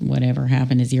whatever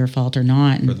happened is your fault or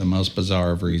not. For the most bizarre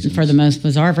of reasons.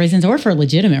 Or for a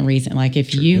legitimate reason. Like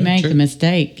if you make the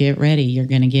mistake, get ready, you're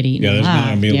going to get eaten alive. There's not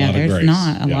going to be a lot of grace. There's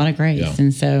not a lot of grace, Yeah.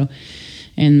 And so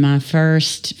in my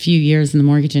first few years in the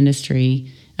mortgage industry,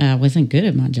 I wasn't good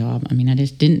at my job. I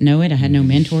just didn't know it. I had no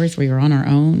mentors. We were on our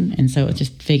own. And so it was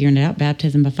just figuring it out,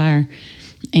 baptism by fire.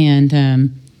 And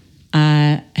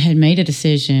I had made a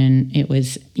decision. It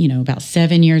was, about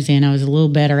 7 years in. I was a little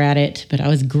better at it, but I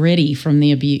was gritty from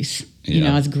the abuse.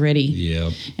 I was gritty.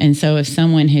 Yeah. And so if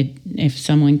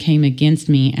someone came against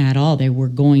me at all, they were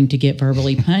going to get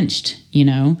verbally punched,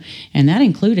 and that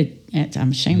included,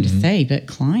 I'm ashamed to say, but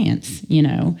clients,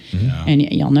 and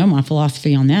y'all know my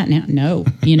philosophy on that now. No,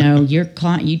 your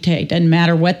client, it doesn't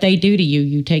matter what they do to you,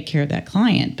 you take care of that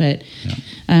client. But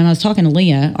I was talking to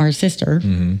Leah, our sister,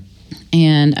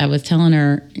 and I was telling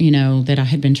her, that I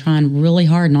had been trying really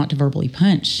hard not to verbally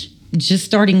punch. Just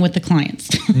starting with the clients,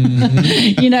 Got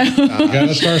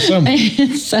to start somewhere.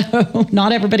 And so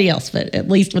not everybody else, but at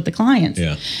least with the clients.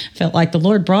 Yeah, felt like the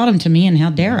Lord brought them to me, and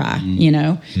how dare I,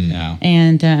 Yeah.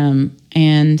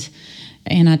 And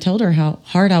I told her how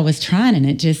hard I was trying, and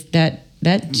it just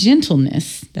that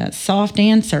gentleness, that soft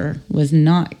answer was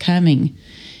not coming.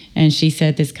 And she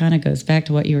said, this kind of goes back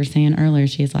to what you were saying earlier.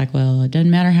 She's like, well, it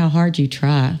doesn't matter how hard you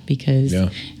try, because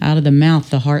out of the mouth,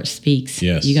 the heart speaks.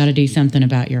 Yes. You got to do something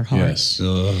about your heart. Yes.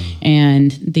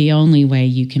 And the only way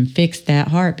you can fix that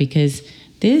heart, because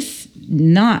this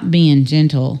not being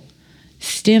gentle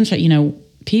stems from,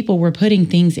 people were putting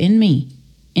things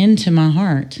into my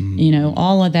heart.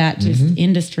 All of that just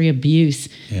industry abuse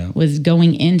was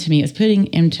going into me. It was putting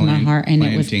into my heart, and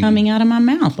it was coming out of my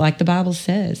mouth, like the Bible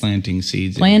says. Planting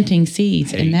seeds.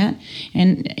 And that,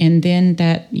 and then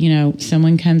that,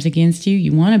 someone comes against you,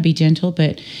 you want to be gentle,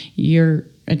 but your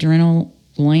adrenal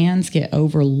glands get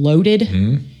overloaded,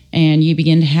 and you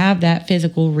begin to have that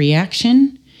physical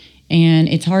reaction, and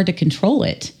it's hard to control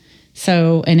it.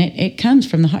 So, and it comes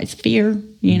from the heart. It's fear,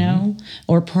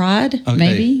 or pride,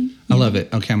 maybe. I love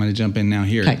it. Okay, I'm going to jump in now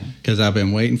here, because I've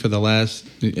been waiting for the last,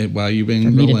 while you've been for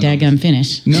me to daggum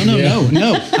finish. No.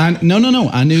 No.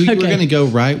 I knew you were going to go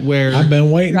right where. I've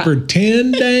been waiting for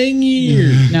 10 dang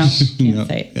years. No, can't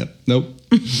say it. Yep. Nope.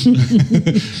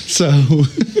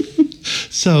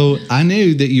 So I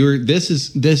knew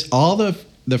that all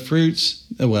the fruits,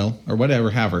 or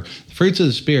whatever, however, the fruits of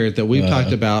the Spirit that we've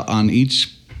talked about on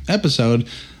each episode,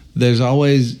 there's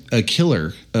always a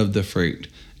killer of the fruit,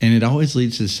 and it always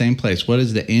leads to the same place. What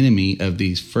is the enemy of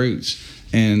these fruits?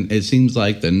 And it seems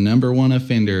like the number one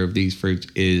offender of these fruits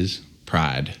is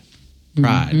pride.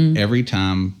 Every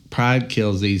time, pride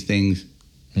kills these things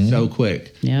so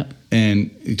quick. Yep.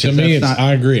 And to me,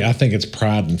 I agree. I think it's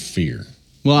pride and fear.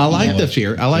 Well, I like the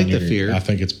fear. I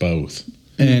think it's both.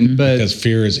 But because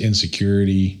fear is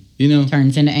insecurity,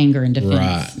 turns into anger and defense,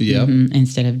 right? Yep.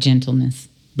 Instead of gentleness.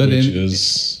 But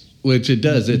which it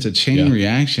does. It's a chain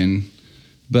reaction.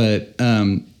 But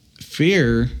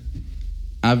fear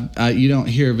you don't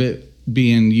hear of it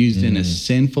being used in a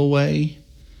sinful way,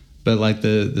 but like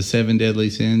the 7 deadly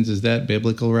sins, is that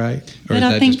biblical, right? Or But is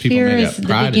I that think just people fear made is up? the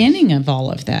Pride beginning of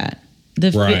all of that.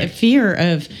 The fear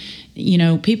of,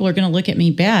 people are going to look at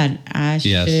me bad. I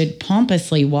should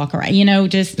pompously walk around.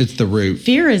 it's the root.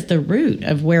 Fear is the root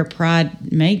of where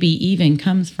pride maybe even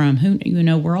comes from.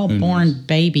 We're all born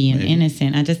baby and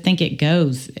innocent. I just think it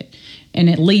goes, and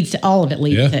it leads to all of it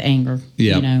leads to anger.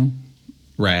 Yeah.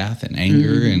 Wrath and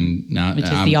anger and not, which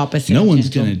is the opposite. No of one's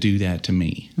gentle. going to do that to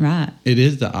me. Right. It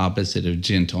is the opposite of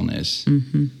gentleness.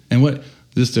 Mm-hmm. And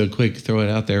just a quick throw it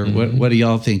out there. Mm-hmm. What do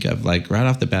y'all think of, like right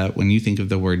off the bat, when you think of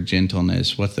the word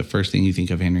gentleness? What's the first thing you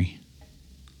think of, Henry?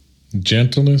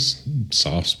 Gentleness,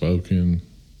 soft spoken.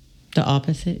 The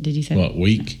opposite? Did you say? What,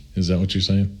 weak? Is that what you're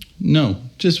saying? No,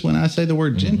 just when I say the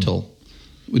word gentle,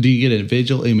 do you get a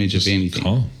visual image of anything?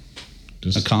 Calm.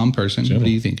 A calm person. Gentle. What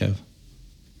do you think of?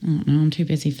 I don't know. I'm too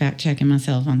busy fact checking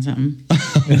myself on something.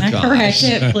 Can I correct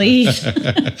it, please?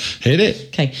 Hit it.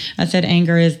 Okay. I said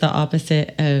anger is the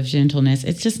opposite of gentleness.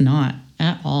 It's just not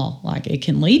at all. Like, it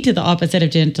can lead to the opposite of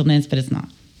gentleness, but it's not.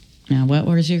 Now, what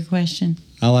was your question?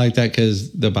 I like that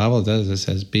because the Bible does. It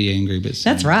says, "Be angry, but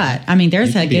sin." That's right. I mean,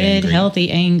 there's a good, angry. healthy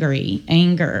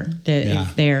anger that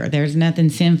is there. There's nothing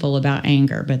sinful about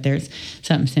anger, but there's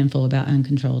something sinful about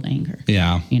uncontrolled anger.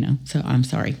 Yeah. So I'm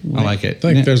sorry. I like it.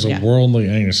 I think there's a worldly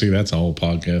anger. See, that's a whole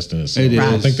podcast in itself. It is.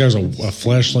 I think there's a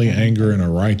fleshly anger and a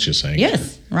righteous anger.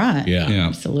 Yes, right. Yeah.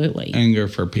 Absolutely. Anger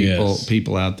for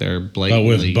people out there But blatantly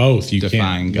with both, you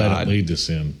defying can't God. let it lead to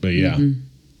sin. But yeah. Mm-hmm.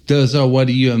 So what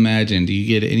do you imagine? Do you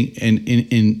get any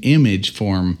in image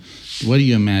form? What do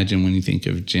you imagine when you think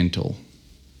of gentle?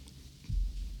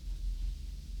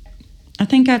 I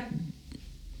think I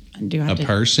do. A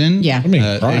person? Yeah. I mean,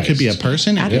 it could be a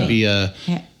person. It could be a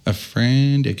Yeah.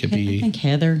 friend. It could I be. think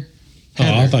Heather.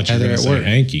 I thought you were Heather going at to say work.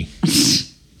 hanky,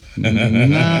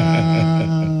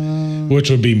 No. which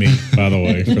would be me, by the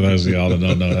way. For those of y'all that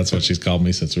don't know, that's what she's called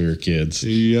me since we were kids.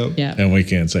 Yep. Yeah. And we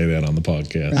can't say that on the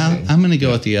podcast. I'm going to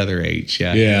go with the other H.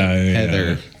 Yeah.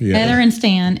 Heather. Yeah. Heather and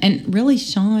Stan, and really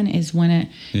Sean is when it.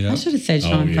 Yeah. I should have said Oh,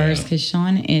 Sean yeah. first because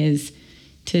Sean is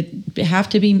to have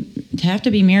to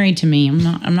be married to me.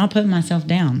 I'm not putting myself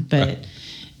down, but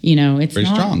it's Very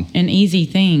not strong. an easy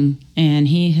thing, and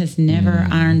he has never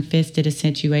iron fisted a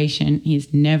situation.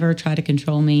 He's never tried to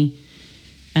control me.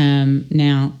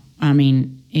 Now, I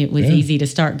mean, it was easy to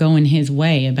start going his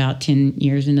way about 10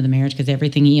 years into the marriage because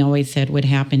everything he always said would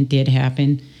happen did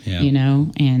happen. Yeah.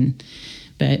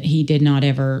 But he did not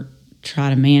ever try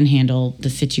to manhandle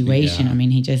the situation. Yeah. I mean,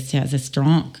 he just has a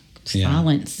strong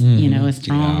silence, a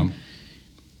strong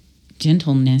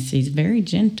gentleness. He's very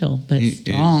gentle, but He is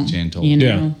strong. gentle.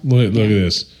 Yeah. Look at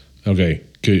this. Okay.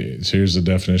 So here's the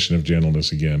definition of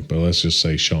gentleness again, but let's just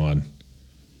say Sean.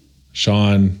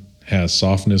 Sean has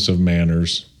softness of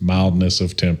manners, mildness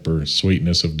of temper,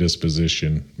 sweetness of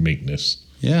disposition, meekness.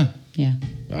 Yeah. Yeah.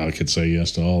 I could say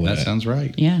yes to all that. That sounds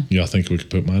right. Yeah. Y'all think we could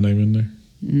put my name in there?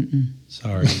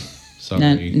 Sorry.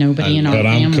 Sorry. Nobody in our But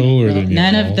I'm family. cooler than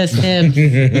None y'all. of the sibs.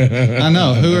 I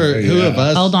know. Who of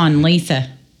us? Hold on, Lisa.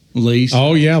 Lisa.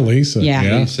 Oh yeah, Lisa. Yeah.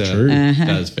 Yeah, Lisa true.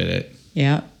 does fit it.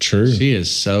 Yeah. True. She is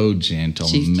so gentle,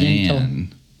 She's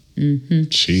man. She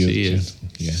She is. is gentle.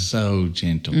 Yeah. so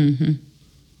gentle.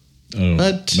 Oh,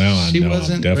 But now I she know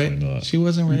wasn't. I'm definitely not. She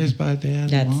wasn't raised by a dad.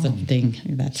 That's the mom. thing.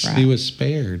 That's right. She was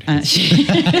spared. Dad's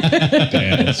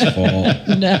fault.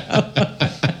 No.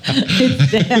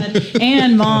 It's dad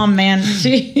and mom, man.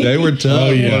 They were tough.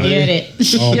 Oh, yeah. buddy. Get it. Oh,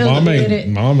 She'll mom get ain't. it.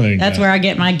 Mom ain't. That's got- where I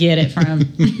get my get it from.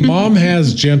 Mom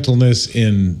has gentleness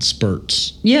in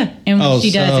spurts. Yeah, and when Oh, she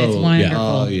does, it's so- wonderful.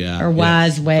 oh, yeah. Or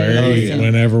wise ways. Very, and-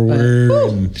 whenever we're.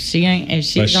 Whew, she ain't if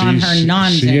but she's on her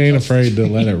non. she ain't afraid to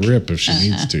let it rip if she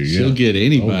needs to. Yeah. She'll get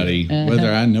anybody,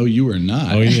 whether I know you or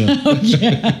not. Oh yeah.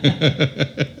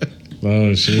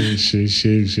 Oh,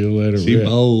 she'll let it She rip.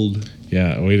 bold.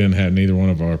 Yeah, we didn't have neither one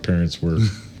of our parents were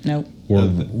Nope.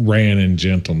 ran in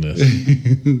gentleness.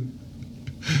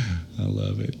 I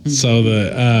love it. So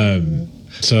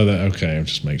okay, I'm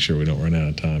just make sure we don't run out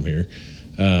of time here.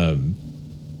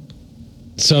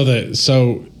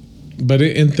 But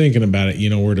in thinking about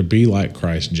it, we're to be like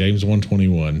Christ. James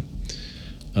 1:21.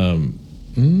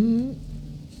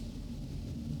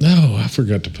 No, I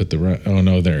forgot to put the right. Oh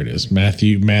no, there it is.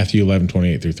 Matthew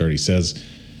 11:28 through 30 says,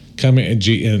 "Come in,"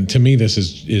 and to me this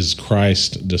is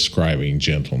Christ describing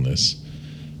gentleness.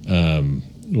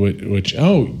 Which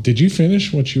did you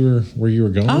finish where you were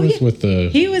going with yeah. with the?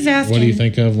 He was asking. What do you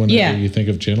think of whenever Yeah. you think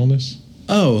of gentleness?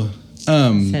 Oh,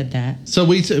 said that.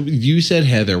 So you said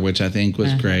Heather, which I think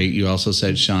was great. You also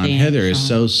said Sean. Heather is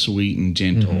so sweet and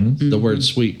gentle. The word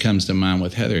sweet comes to mind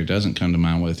with Heather. It doesn't come to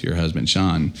mind with your husband,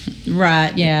 Sean.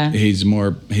 Right, yeah. He's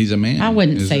a man. I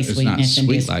wouldn't say it's sweetness not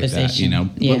sweet in like disposition. that, you know.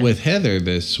 Yeah. But with Heather,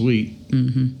 the sweet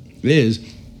is.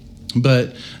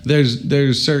 But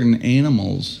there's certain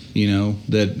animals, you know,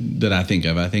 that I think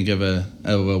of. I think of a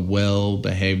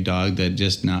well-behaved dog that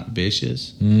just not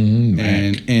vicious, and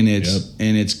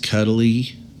it's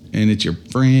cuddly, and it's your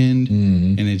friend,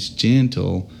 and it's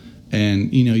gentle,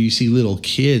 and you know you see little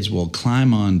kids will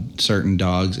climb on certain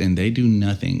dogs and they do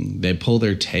nothing. They pull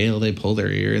their tail, they pull their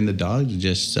ear, and the dog's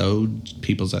just so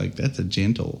people's like that's a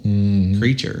gentle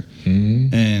creature,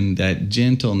 and that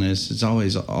gentleness is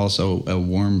always also a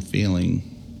warm feeling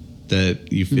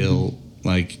that you feel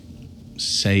like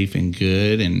safe and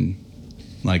good and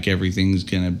like everything's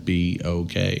gonna be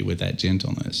okay with that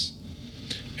gentleness.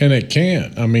 And it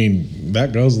can't. I mean,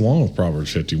 that goes along with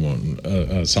Proverbs 51.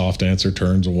 A soft answer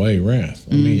turns away wrath.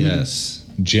 I mean, yes,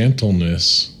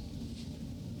 gentleness,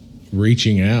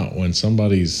 reaching out when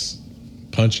somebody's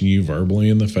punching you verbally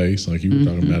in the face, like you were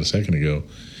talking about a second ago.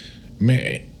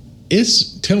 Man,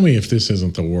 tell me if this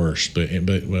isn't the worst, but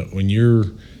when you're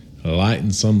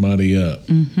lighting somebody up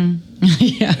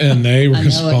Yeah. and they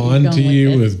respond to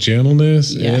you with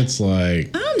gentleness, it's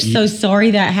like, I'm so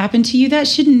sorry that happened to you. That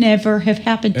should never have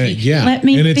happened to you. Let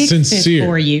me and fix it's sincere it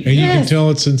for you. and you can tell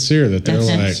it's sincere, that they're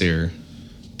like sincere.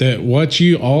 That what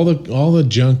you all the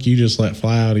junk you just let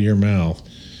fly out of your mouth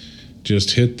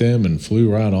just hit them and flew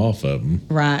right off of them,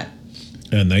 right?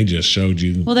 And they just showed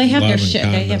you. Well, they have love their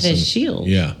and they have kindness a shield.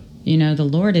 Yeah, you know, the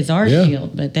Lord is our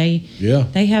shield, but they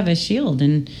have a shield,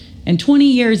 and 20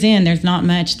 years in, there's not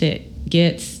much that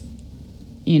gets,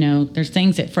 you know, there's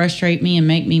things that frustrate me and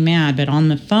make me mad, but on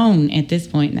the phone at this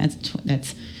point,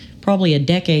 that's probably a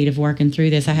decade of working through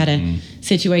this. I had a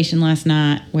situation last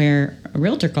night where a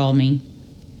realtor called me,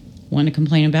 wanted to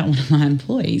complain about one of my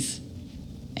employees,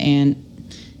 and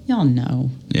y'all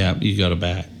know. Yeah, you go to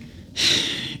bat.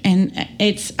 And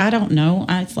I don't know.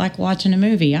 It's like watching a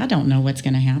movie. I don't know what's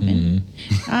going to happen.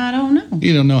 I don't know.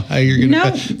 You don't know how you're going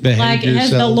to behave like, yourself. has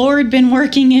the Lord been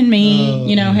working in me?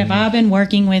 You know, have I been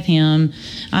working with Him?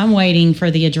 I'm waiting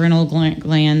for the adrenal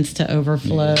glands to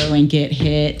overflow and get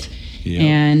hit. Yeah.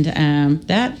 And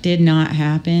that did not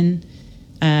happen.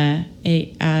 I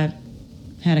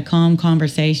had a calm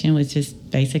conversation, was just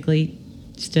basically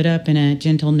stood up in a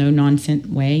gentle, no nonsense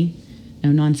way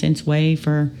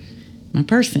for my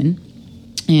person,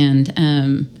 and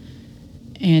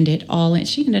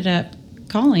she ended up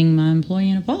calling my employee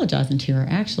and apologizing to her,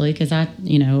 actually, because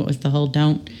it was the whole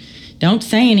don't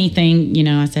say anything. You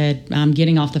know, I said, I'm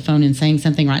getting off the phone and saying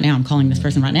something right now. I'm calling this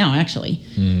person right now, actually.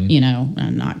 You know,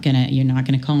 you're not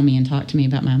gonna call me and talk to me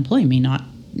about my employee, me not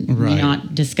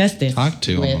discuss this talk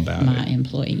to with him about my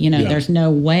employee. You know, there's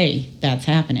no way that's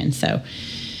happening. So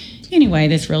anyway,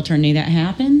 this realtor knew that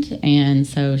happened, and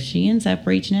so she ends up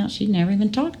reaching out. She'd never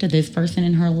even talked to this person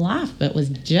in her life, but was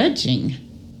judging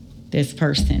this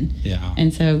person. Yeah.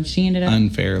 And so she ended up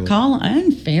unfairly.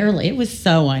 It was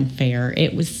so unfair.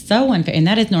 And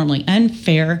that is normally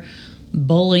unfair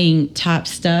bullying type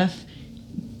stuff.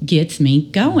 Gets me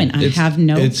going. I have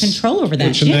no control over that.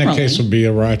 Which in that case would be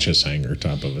a righteous anger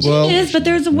type of a situation. It is, but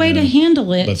there's a way to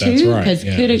handle it too. Because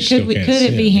could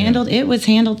it be handled? It was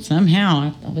handled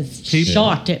somehow. I was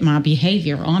shocked at my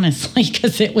behavior, honestly,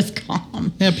 because it was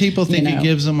calm. Yeah, people think it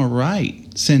gives them a right.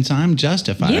 Since I'm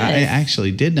justified, I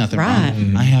actually did nothing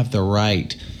wrong. I have the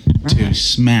right to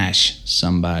smash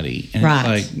somebody, and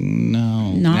it's like,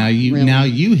 no, now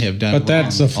you have done. But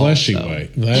that's the fleshy way.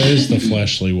 That is the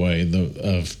fleshly way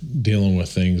of dealing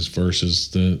with things versus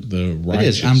the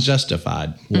righteous. It is. I'm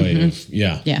justified way of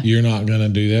You're not going to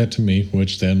do that to me,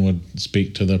 which then would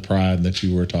speak to the pride that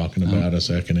you were talking about a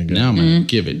second ago. Now I'm going to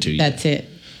give it to you. That's it.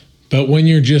 But when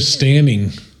you're just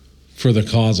standing for the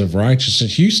cause of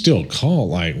righteousness, you still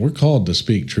we're called to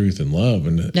speak truth and love,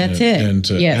 and that's it. And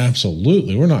to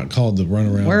absolutely, we're not called to run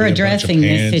around. We're addressing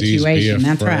this situation. Be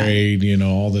afraid, that's right. You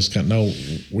know, all this kind. No,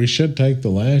 we should take the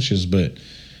lashes, but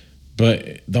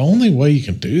the only way you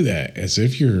can do that is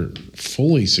if you're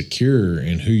fully secure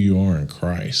in who you are in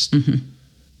Christ.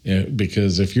 Yeah,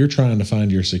 because if you're trying to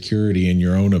find your security in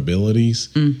your own abilities,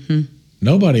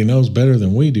 nobody knows better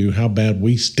than we do how bad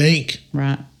we stink.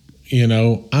 Right. You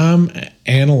know, I'm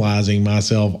analyzing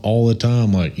myself all the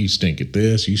time. Like, you stink at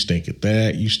this, you stink at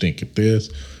that, you stink at this.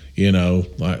 You know,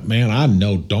 like, man, I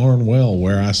know darn well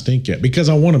where I stink at because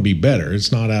I want to be better.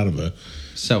 It's not out of a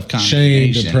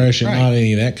shame, depression, not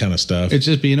any of that kind of stuff. It's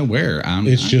just being aware.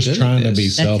 It's just trying to be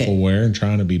self-aware and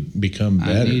trying to become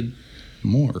better. I need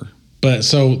more. But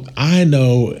so I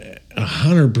know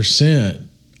 100%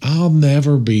 I'll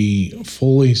never be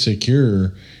fully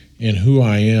secure in who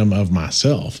I am of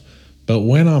myself. But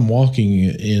when I'm walking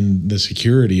in the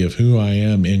security of who I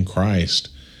am in Christ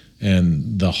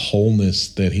and the wholeness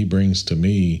that he brings to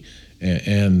me,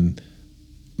 and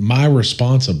my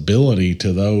responsibility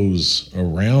to those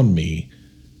around me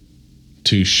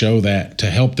to show that, to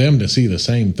help them to see the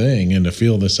same thing and to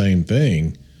feel the same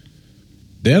thing,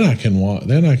 then I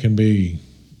can be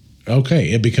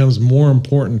okay. It becomes more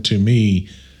important to me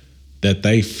that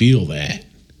they feel that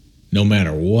no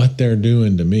matter what they're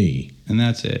doing to me. And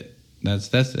that's it.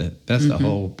 That's it. That's the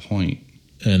whole point.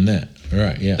 And that,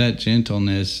 right, yeah. That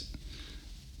gentleness,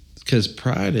 because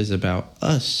pride is about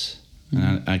us.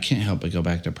 And I can't help but go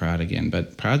back to pride again,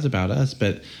 but pride's about us.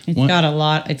 But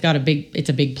it's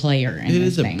a big player in it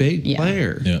this is a thing. big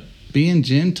player. Yeah. Being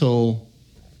gentle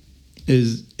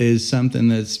is something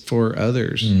that's for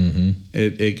others. Mm-hmm.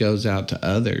 It goes out to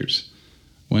others.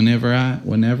 Whenever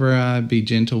I be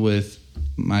gentle with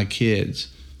my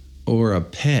kids or a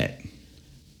pet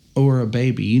or a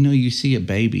baby, you see a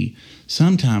baby.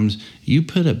 Sometimes you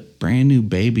put a brand new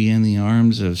baby in the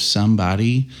arms of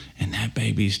somebody and that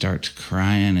baby starts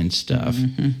crying and stuff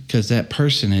because that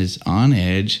person is on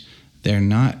edge. They're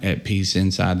not at peace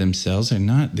inside themselves.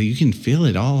 You can feel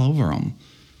it all over them.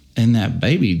 And that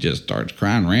baby just starts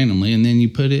crying randomly, and then you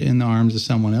put it in the arms of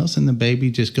someone else and the baby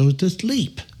just goes to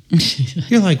sleep.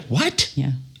 You're like, what?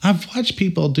 Yeah. I've watched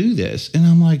people do this, and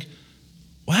I'm like,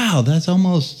 wow, that's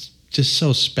almost just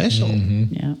so special.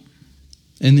 Mm-hmm. Yeah.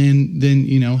 And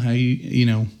then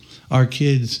how our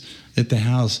kids at the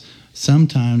house,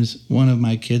 sometimes one of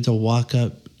my kids will walk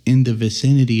up in the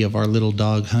vicinity of our little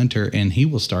dog Hunter and he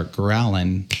will start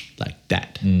growling like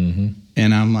that. Mm-hmm.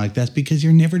 And I'm like, that's because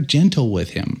you're never gentle with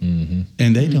him. Mm-hmm.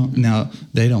 And they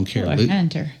don't care.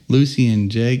 Hunter. Lucy and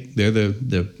Jake, they're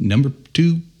the number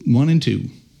 1 and 2.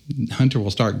 Hunter will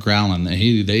start growling. They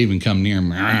even come near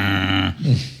him.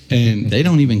 And they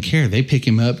don't even care. They pick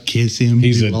him up, kiss him.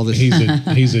 He's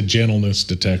a gentleness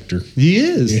detector. He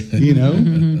is.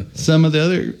 Some of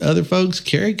the other folks,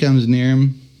 Carrie comes near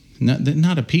him,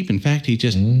 not a peep. In fact, he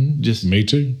just me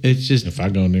too. It's just if I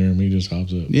go near him, he just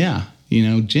hops up. Yeah,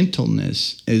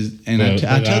 gentleness is, and I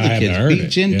tell the kids, be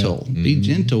gentle, be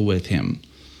gentle with him.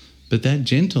 But that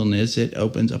gentleness, it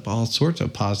opens up all sorts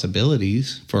of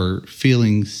possibilities for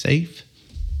feeling safe,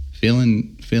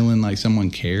 feeling like someone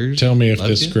cares. Tell me if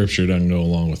this scripture doesn't go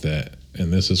along with that.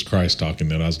 And this is Christ talking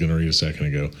that I was going to read a second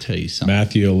ago. Tell you something.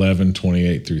 Matthew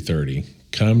 11:28-30.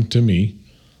 Come to me,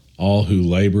 all who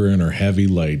labor and are heavy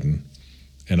laden,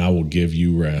 and I will give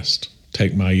you rest.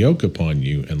 Take my yoke upon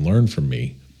you and learn from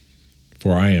me,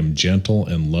 for I am gentle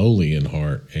and lowly in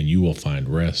heart, and you will find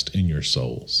rest in your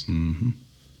souls. Mm-hmm.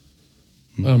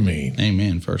 I mean,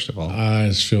 amen. First of all, I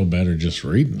just feel better just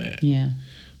reading that. Yeah.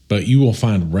 But you will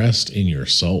find rest in your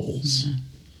souls. Mm-hmm.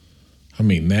 I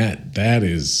mean,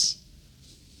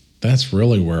 that's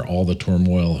really where all the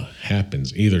turmoil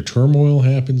happens. Either turmoil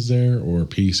happens there or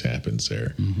peace happens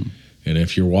there. Mm-hmm. And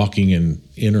if you're walking in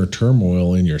inner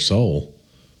turmoil in your soul,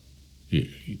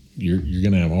 you're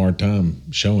going to have a hard time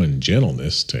showing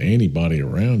gentleness to anybody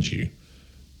around you.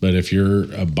 But if you're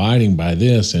abiding by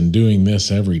this and doing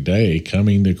this every day,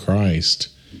 coming to Christ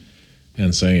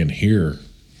and saying,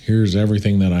 here's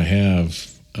everything that I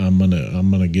have. I'm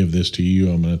gonna give this to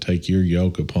you. I'm gonna take your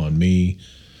yoke upon me.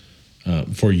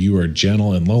 For you are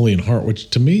gentle and lowly in heart, which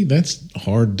to me it's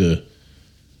hard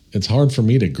for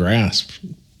me to grasp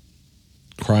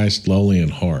Christ lowly in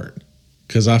heart,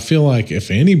 because I feel like if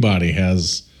anybody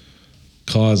has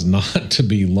cause not to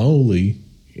be lowly,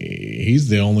 he's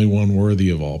the only one worthy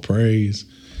of all praise,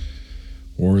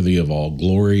 worthy of all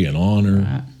glory and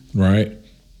honor, right?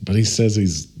 But he says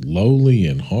he's lowly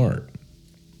in heart,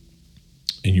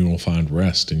 and you will find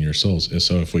rest in your souls. And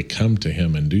so if we come to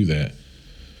him and do that,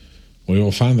 we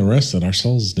will find the rest that our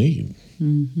souls need.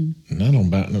 Mm-hmm. And I don't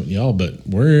know about y'all, but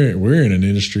we're in an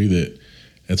industry that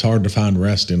it's hard to find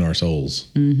rest in our souls.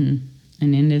 Mm-hmm.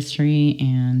 An industry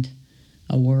and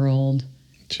a world.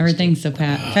 Everything's so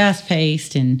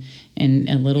fast-paced and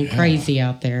a little crazy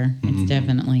out there. It's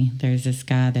definitely. There's this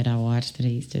guy that I watch that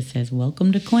he just says,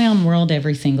 "Welcome to Clown World"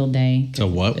 every single day. To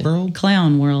what world?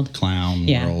 Clown World. Clown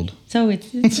World. So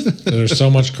it's there's so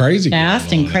much crazy.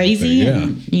 Fast and crazy.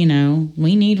 And,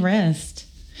 we need rest.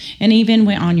 And even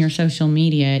when on your social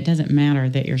media, it doesn't matter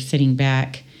that you're sitting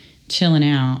back, chilling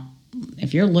out.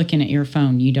 If you're looking at your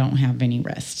phone, you don't have any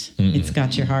rest. Mm-mm. It's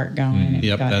got your heart going.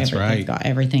 Yep, that's right. It's got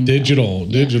everything.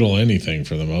 Digital anything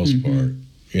for the most part.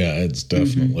 Yeah, it's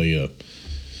definitely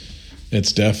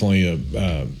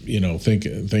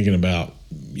thinking about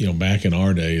back in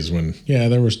our days when,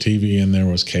 there was TV and there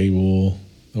was cable.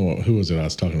 Oh, who was it? I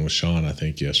was talking with Sean, I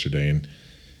think, yesterday, and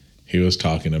he was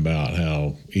talking about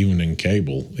how even when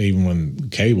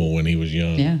he was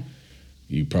young,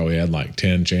 you probably had like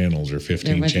 10 channels or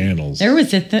 15 channels. There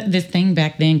was this thing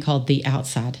back then called The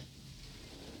Outside.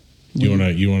 You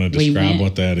want to describe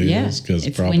what that is? Yeah,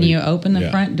 it's when you open the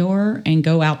front door and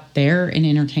go out there and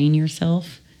entertain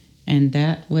yourself. And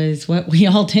that was what we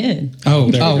all did.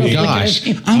 Oh gosh!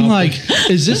 I'm like,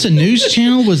 is this a news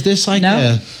channel? Was this like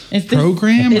a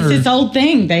program? It's this old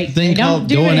thing. They don't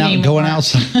do it anymore. Going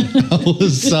outside. I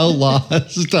was so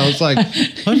lost. I was like,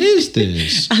 what is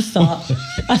this? I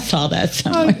saw that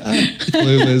somewhere.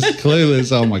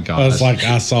 Clueless. Oh my gosh! It's like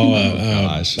I saw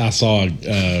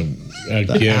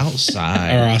a GIF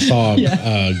outside, or I saw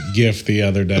a GIF the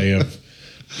other day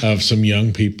of some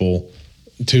young people.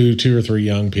 Two or three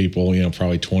young people,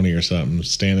 probably 20 or something,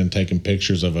 standing taking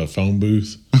pictures of a phone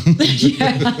booth. And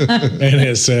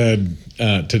it said,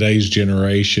 today's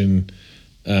generation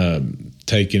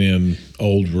taking in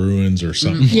old ruins or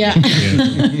something. Yeah.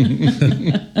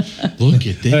 Look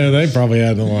at this. They probably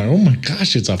had to like, oh my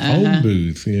gosh, it's a phone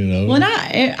booth, Well,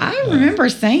 I remember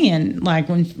saying, like,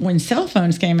 when cell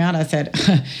phones came out, I said,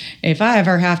 if I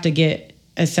ever have to get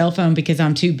a cell phone because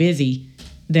I'm too busy,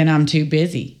 then I'm too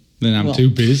busy. Then I'm too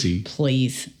busy.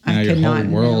 Please. Now I could your not.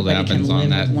 whole world happens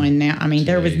on that. One now. I mean,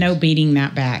 there was no beating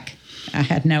that back. I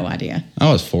had no idea.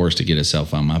 I was forced to get a cell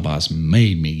phone. My boss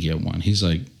made me get one. He's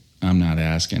like, I'm not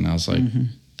asking. I was like,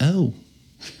 oh,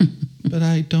 but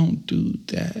I don't do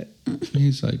that.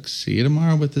 He's like, see you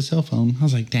tomorrow with the cell phone. I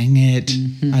was like, dang it.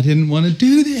 I didn't want to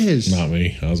do this. Not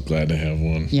me. I was glad to have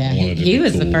one. Yeah, he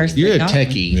was the first. You're a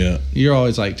techie. Yeah. You're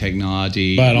always like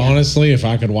technology. But honestly, if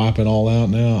I could wipe it all out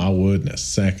now, I would in a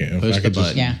second. If I could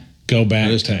just go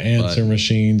back to answer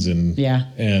machines and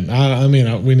I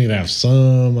mean, we need to have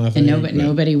some, I think.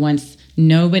 And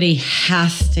nobody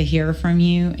has to hear from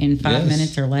you in 5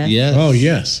 minutes or less. Yes. Oh,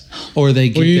 yes. Or they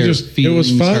get their it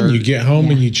was fun. hurt. You get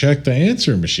home and you check the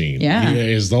answer machine. Yeah.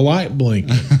 Is the light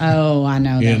blinking? Oh, I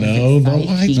know. The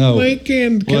light's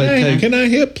blinking. Can I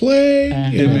hit play?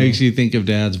 It makes you think of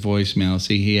Dad's voicemail.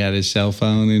 See, he had his cell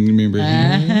phone, and remember,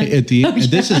 at the end,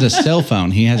 this is a cell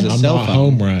phone. He has a cell phone. I'm not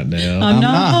home right now. I'm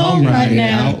not home right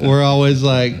now. We're always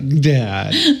like,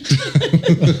 Dad.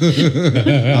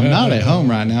 I'm not at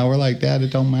home right now. We're like, Dad,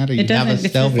 it don't matter. You have a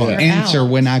cell phone. Answer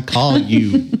when I call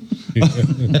you.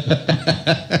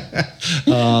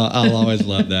 I'll always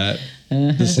love that.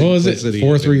 What was it?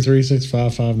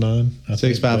 433-6559?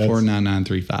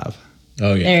 654-9935.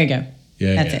 Oh, yeah. There you go.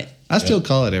 Yeah, That's it. I still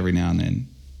call it every now and then.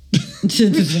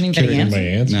 Does anybody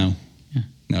answer? No.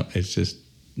 No, it's just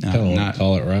not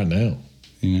call it right now.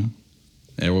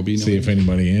 There will be no See if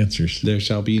anybody answers. There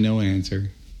shall be no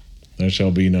answer. There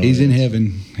shall be no He's answer. in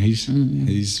heaven. He's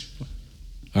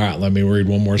all right, let me read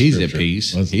one more scripture.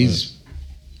 He's at peace. He's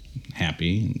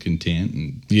happy and content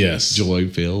and joy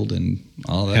filled and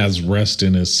all that. Has rest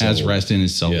in his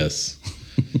soul. Yes.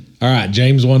 All right,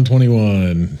 James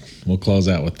 1:21. We'll close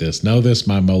out with this. Know this,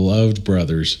 my beloved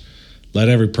brothers. Let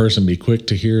every person be quick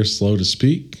to hear, slow to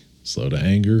speak, slow to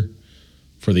anger.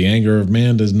 For the anger of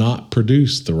man does not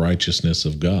produce the righteousness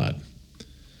of God.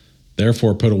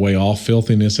 Therefore, put away all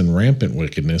filthiness and rampant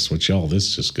wickedness, which,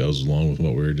 this just goes along with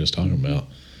what we were just talking about.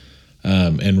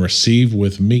 And receive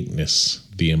with meekness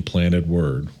the implanted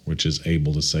word, which is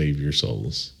able to save your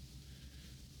souls.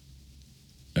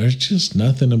 There's just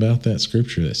nothing about that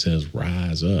scripture that says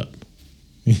rise up.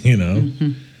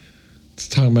 It's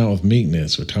talking about with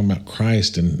meekness. We're talking about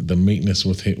Christ and the meekness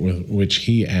with which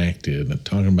he acted. And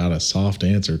talking about a soft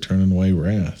answer turning away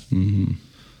wrath.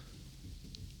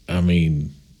 I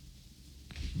mean,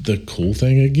 the cool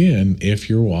thing again, if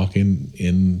you're walking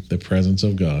in the presence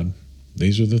of God,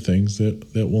 these are the things that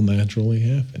will naturally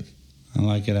happen. I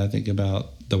like it. I think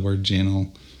about the word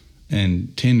gentle,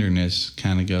 and tenderness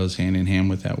kind of goes hand in hand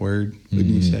with that word,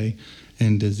 wouldn't you say?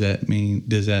 And does that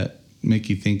make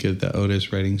you think of the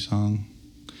Otis Redding song?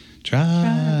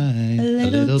 Try a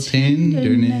little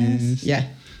tenderness. Yeah.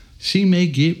 She may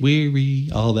get weary.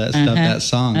 All that stuff, that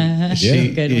song.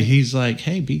 He's like,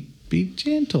 hey, be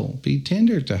gentle, be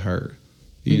tender to her.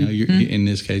 In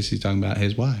this case, he's talking about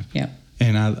his wife. Yeah.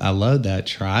 And I love that.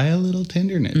 Try a little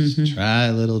tenderness. Try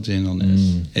a little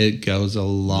gentleness. It goes a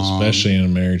especially in a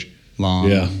marriage.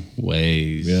 Long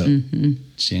ways. Yeah.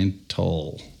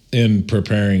 Gentle. In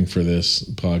preparing for this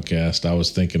podcast, I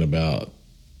was thinking about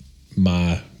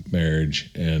my marriage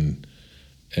and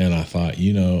I thought,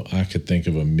 I could think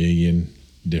of a million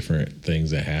different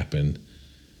things that happened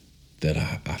that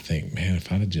I think, man,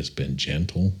 if I'd have just been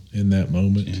gentle in that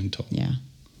moment. Yeah.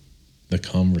 the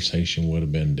conversation would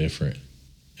have been different.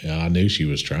 I knew she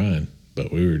was trying,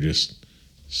 but we were just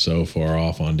so far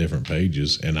off on different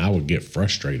pages, and I would get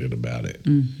frustrated about it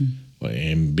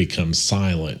and become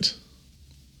silent.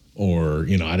 Or,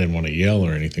 I didn't want to yell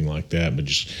or anything like that,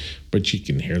 but you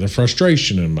can hear the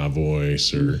frustration in my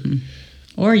voice, or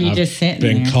you just sitting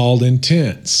there. Been called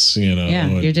intense, Yeah,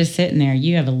 you're just sitting there.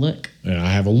 You have a look.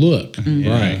 I have a look,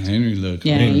 right? Henry look.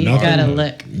 Yeah, you got a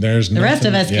look. There's the rest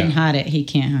of us can hide it. He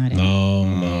can't hide it.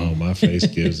 No, my face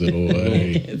gives it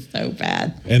away. It's so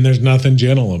bad. And there's nothing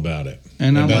gentle about it.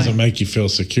 And it doesn't make you feel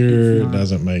secure. It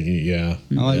doesn't make you, I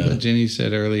like what Jenny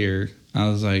said earlier. I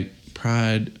was like,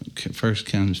 pride first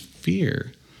comes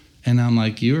fear. And I'm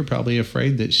like, you were probably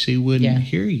afraid that she wouldn't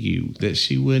hear you, that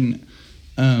she wouldn't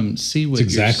see what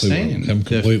you're saying. I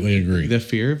completely agree. The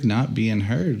fear of not being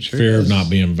heard. Fear of not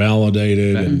being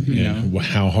validated and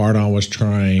how hard I was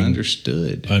trying.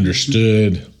 Understood.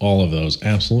 All of those.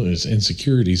 Absolutely. It's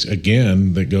insecurities.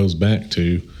 Again, that goes back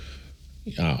to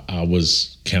I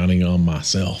was counting on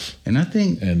myself. And I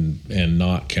think... And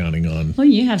not counting on... Well,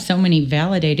 you have so many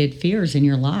validated fears in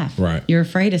your life. Right. You're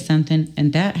afraid of something,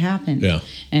 and that happens. Yeah.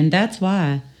 And that's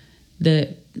why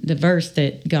the verse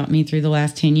that got me through the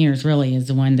last 10 years really is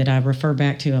the one that I refer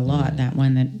back to a lot. That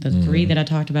one, the three that I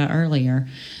talked about earlier.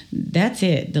 That's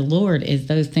it. The Lord is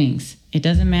those things. It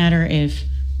doesn't matter if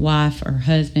wife or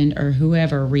husband or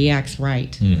whoever reacts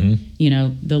right.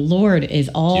 The Lord is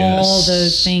all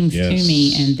those things to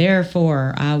me, and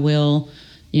therefore I will,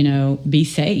 be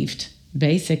saved,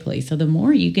 basically. So the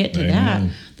more you get to that,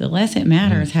 the less it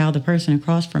matters how the person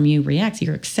across from you reacts.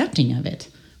 You're accepting of it.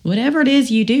 Whatever it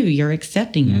is you do, you're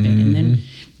accepting of it. And then,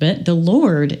 but the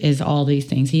Lord is all these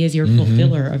things. He is your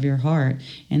fulfiller of your heart.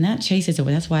 And that chases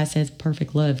away. That's why it says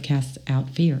perfect love casts out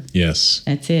fear. Yes.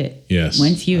 That's it. Yes.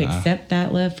 Once you accept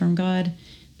that love from God,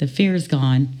 the fear is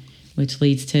gone, which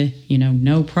leads to,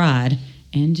 no pride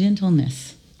and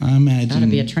gentleness. I imagine... It's got to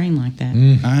be a train like that.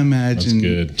 I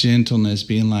imagine gentleness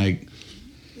being like,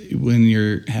 when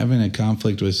you're having a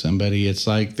conflict with somebody, it's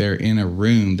like they're in a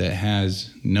room that has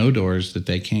no doors that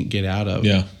they can't get out of.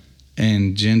 Yeah.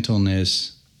 And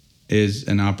gentleness is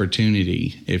an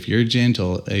opportunity. If you're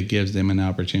gentle, it gives them an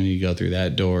opportunity to go through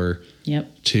that door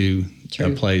to a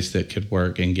place that could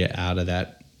work and get out of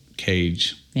that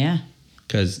cage. Yeah.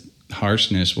 Because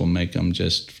harshness will make them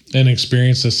just... And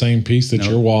experience the same peace that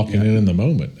you're walking in the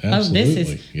moment. Absolutely. Oh,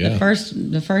 this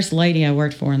is the first lady I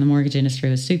worked for in the mortgage industry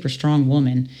was a super strong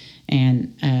woman.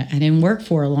 And I didn't work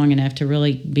for her long enough to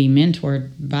really be mentored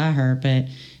by her. But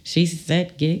she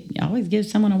said, always give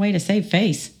someone a way to save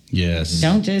face. Yes.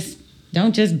 Don't just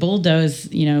bulldoze,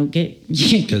 you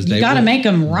got to make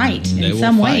them right in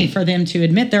some way for them to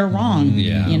admit they're wrong.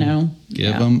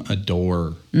 Give them a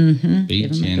door. Be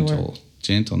gentle.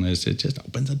 Gentleness, it just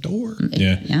opens a door.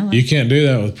 You can't do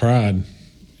that with pride.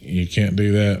 You can't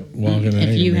do that walking in.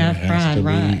 If you have pride,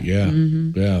 right?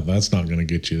 That's not going to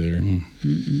get you there.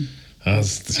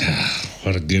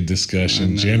 What a good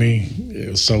discussion, Jenny. It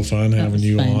was so fun having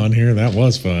you on here. That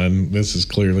was fun. This is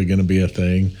clearly going to be a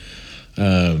thing.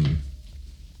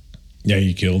 Yeah,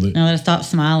 you killed it. Now that I stopped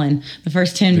smiling. The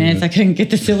first 10 minutes, I couldn't get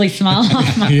the silly smile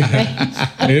off my face.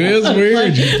 It is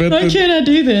weird. Why can't I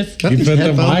do this? You put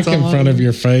the mic in front of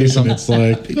your face, and it's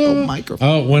like,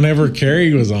 whenever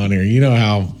Carrie was on here, you know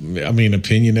how,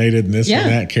 opinionated and this and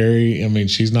that, Carrie,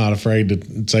 she's not afraid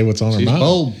to say what's on her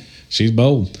mind. She's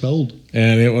bold.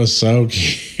 And it was so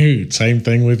cute. Same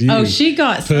thing with you. Oh, she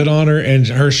got put on her, and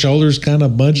her shoulders kind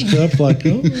of bunched up like,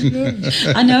 oh my God.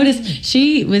 I noticed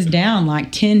she was down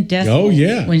like 10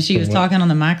 decibels when she was talking on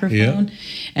the microphone. Yeah.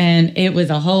 And it was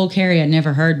a whole Carrie I'd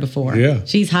never heard before. Yeah.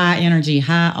 She's high energy,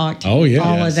 high octane,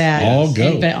 all of that. All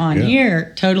go. But on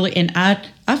here, totally. And I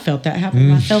felt that happen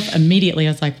myself immediately.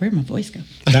 I was like, where'd my voice go?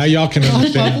 Now y'all can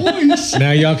understand.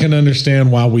 Now y'all can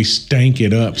understand why we stank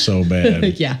it up so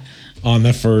bad. Yeah. On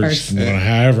the first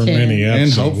however 10. Many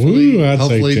episodes. And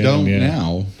hopefully 10, don't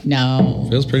now. No.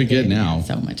 Feels pretty good now.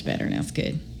 So much better now. It's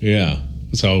good. Yeah.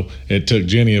 So it took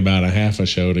Jenny about a half a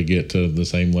show to get to the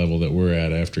same level that we're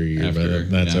at after a year, but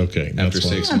that's okay. After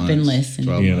 6 months. I've been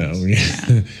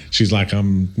listening. She's like,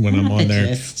 when I'm on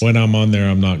there,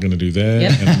 I'm not going to do that.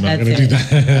 Yep, and I'm not going to do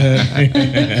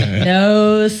that.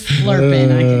 No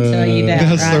slurping, I can tell you that.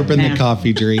 No slurping the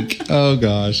coffee drink. Oh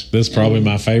gosh. This is probably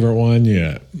my favorite one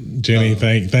yet. Jenny,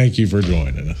 thank you for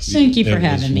joining us. Thank you for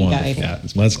having me, guys. Yeah,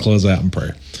 let's close out in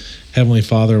prayer. Heavenly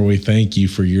Father, we thank you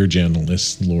for your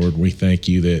gentleness, Lord. We thank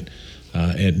you that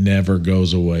it never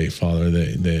goes away, Father,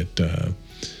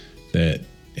 that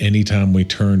anytime we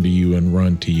turn to you and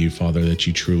run to you, Father, that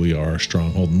you truly are a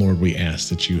stronghold. And Lord, we ask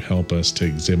that you help us to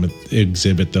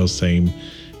exhibit those same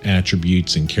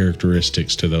attributes and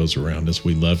characteristics to those around us.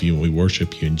 We love you and we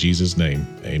worship you in Jesus' name.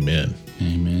 Amen.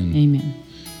 Amen. Amen.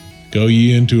 Go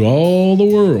ye into all the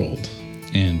world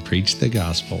And preach the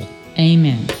gospel.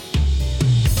 Amen.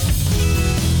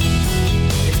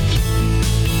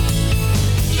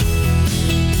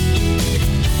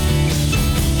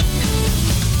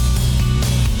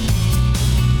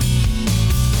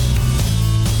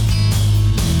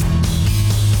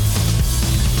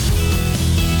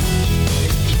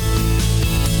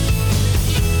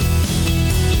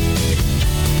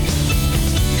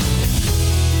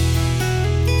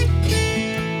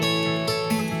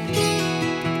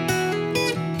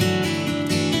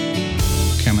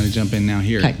 Jump in now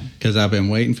here because I've been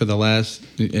waiting for the last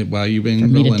while you've been for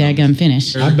me to daggum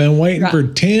finish. I've been waiting for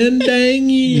 10 dang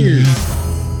years.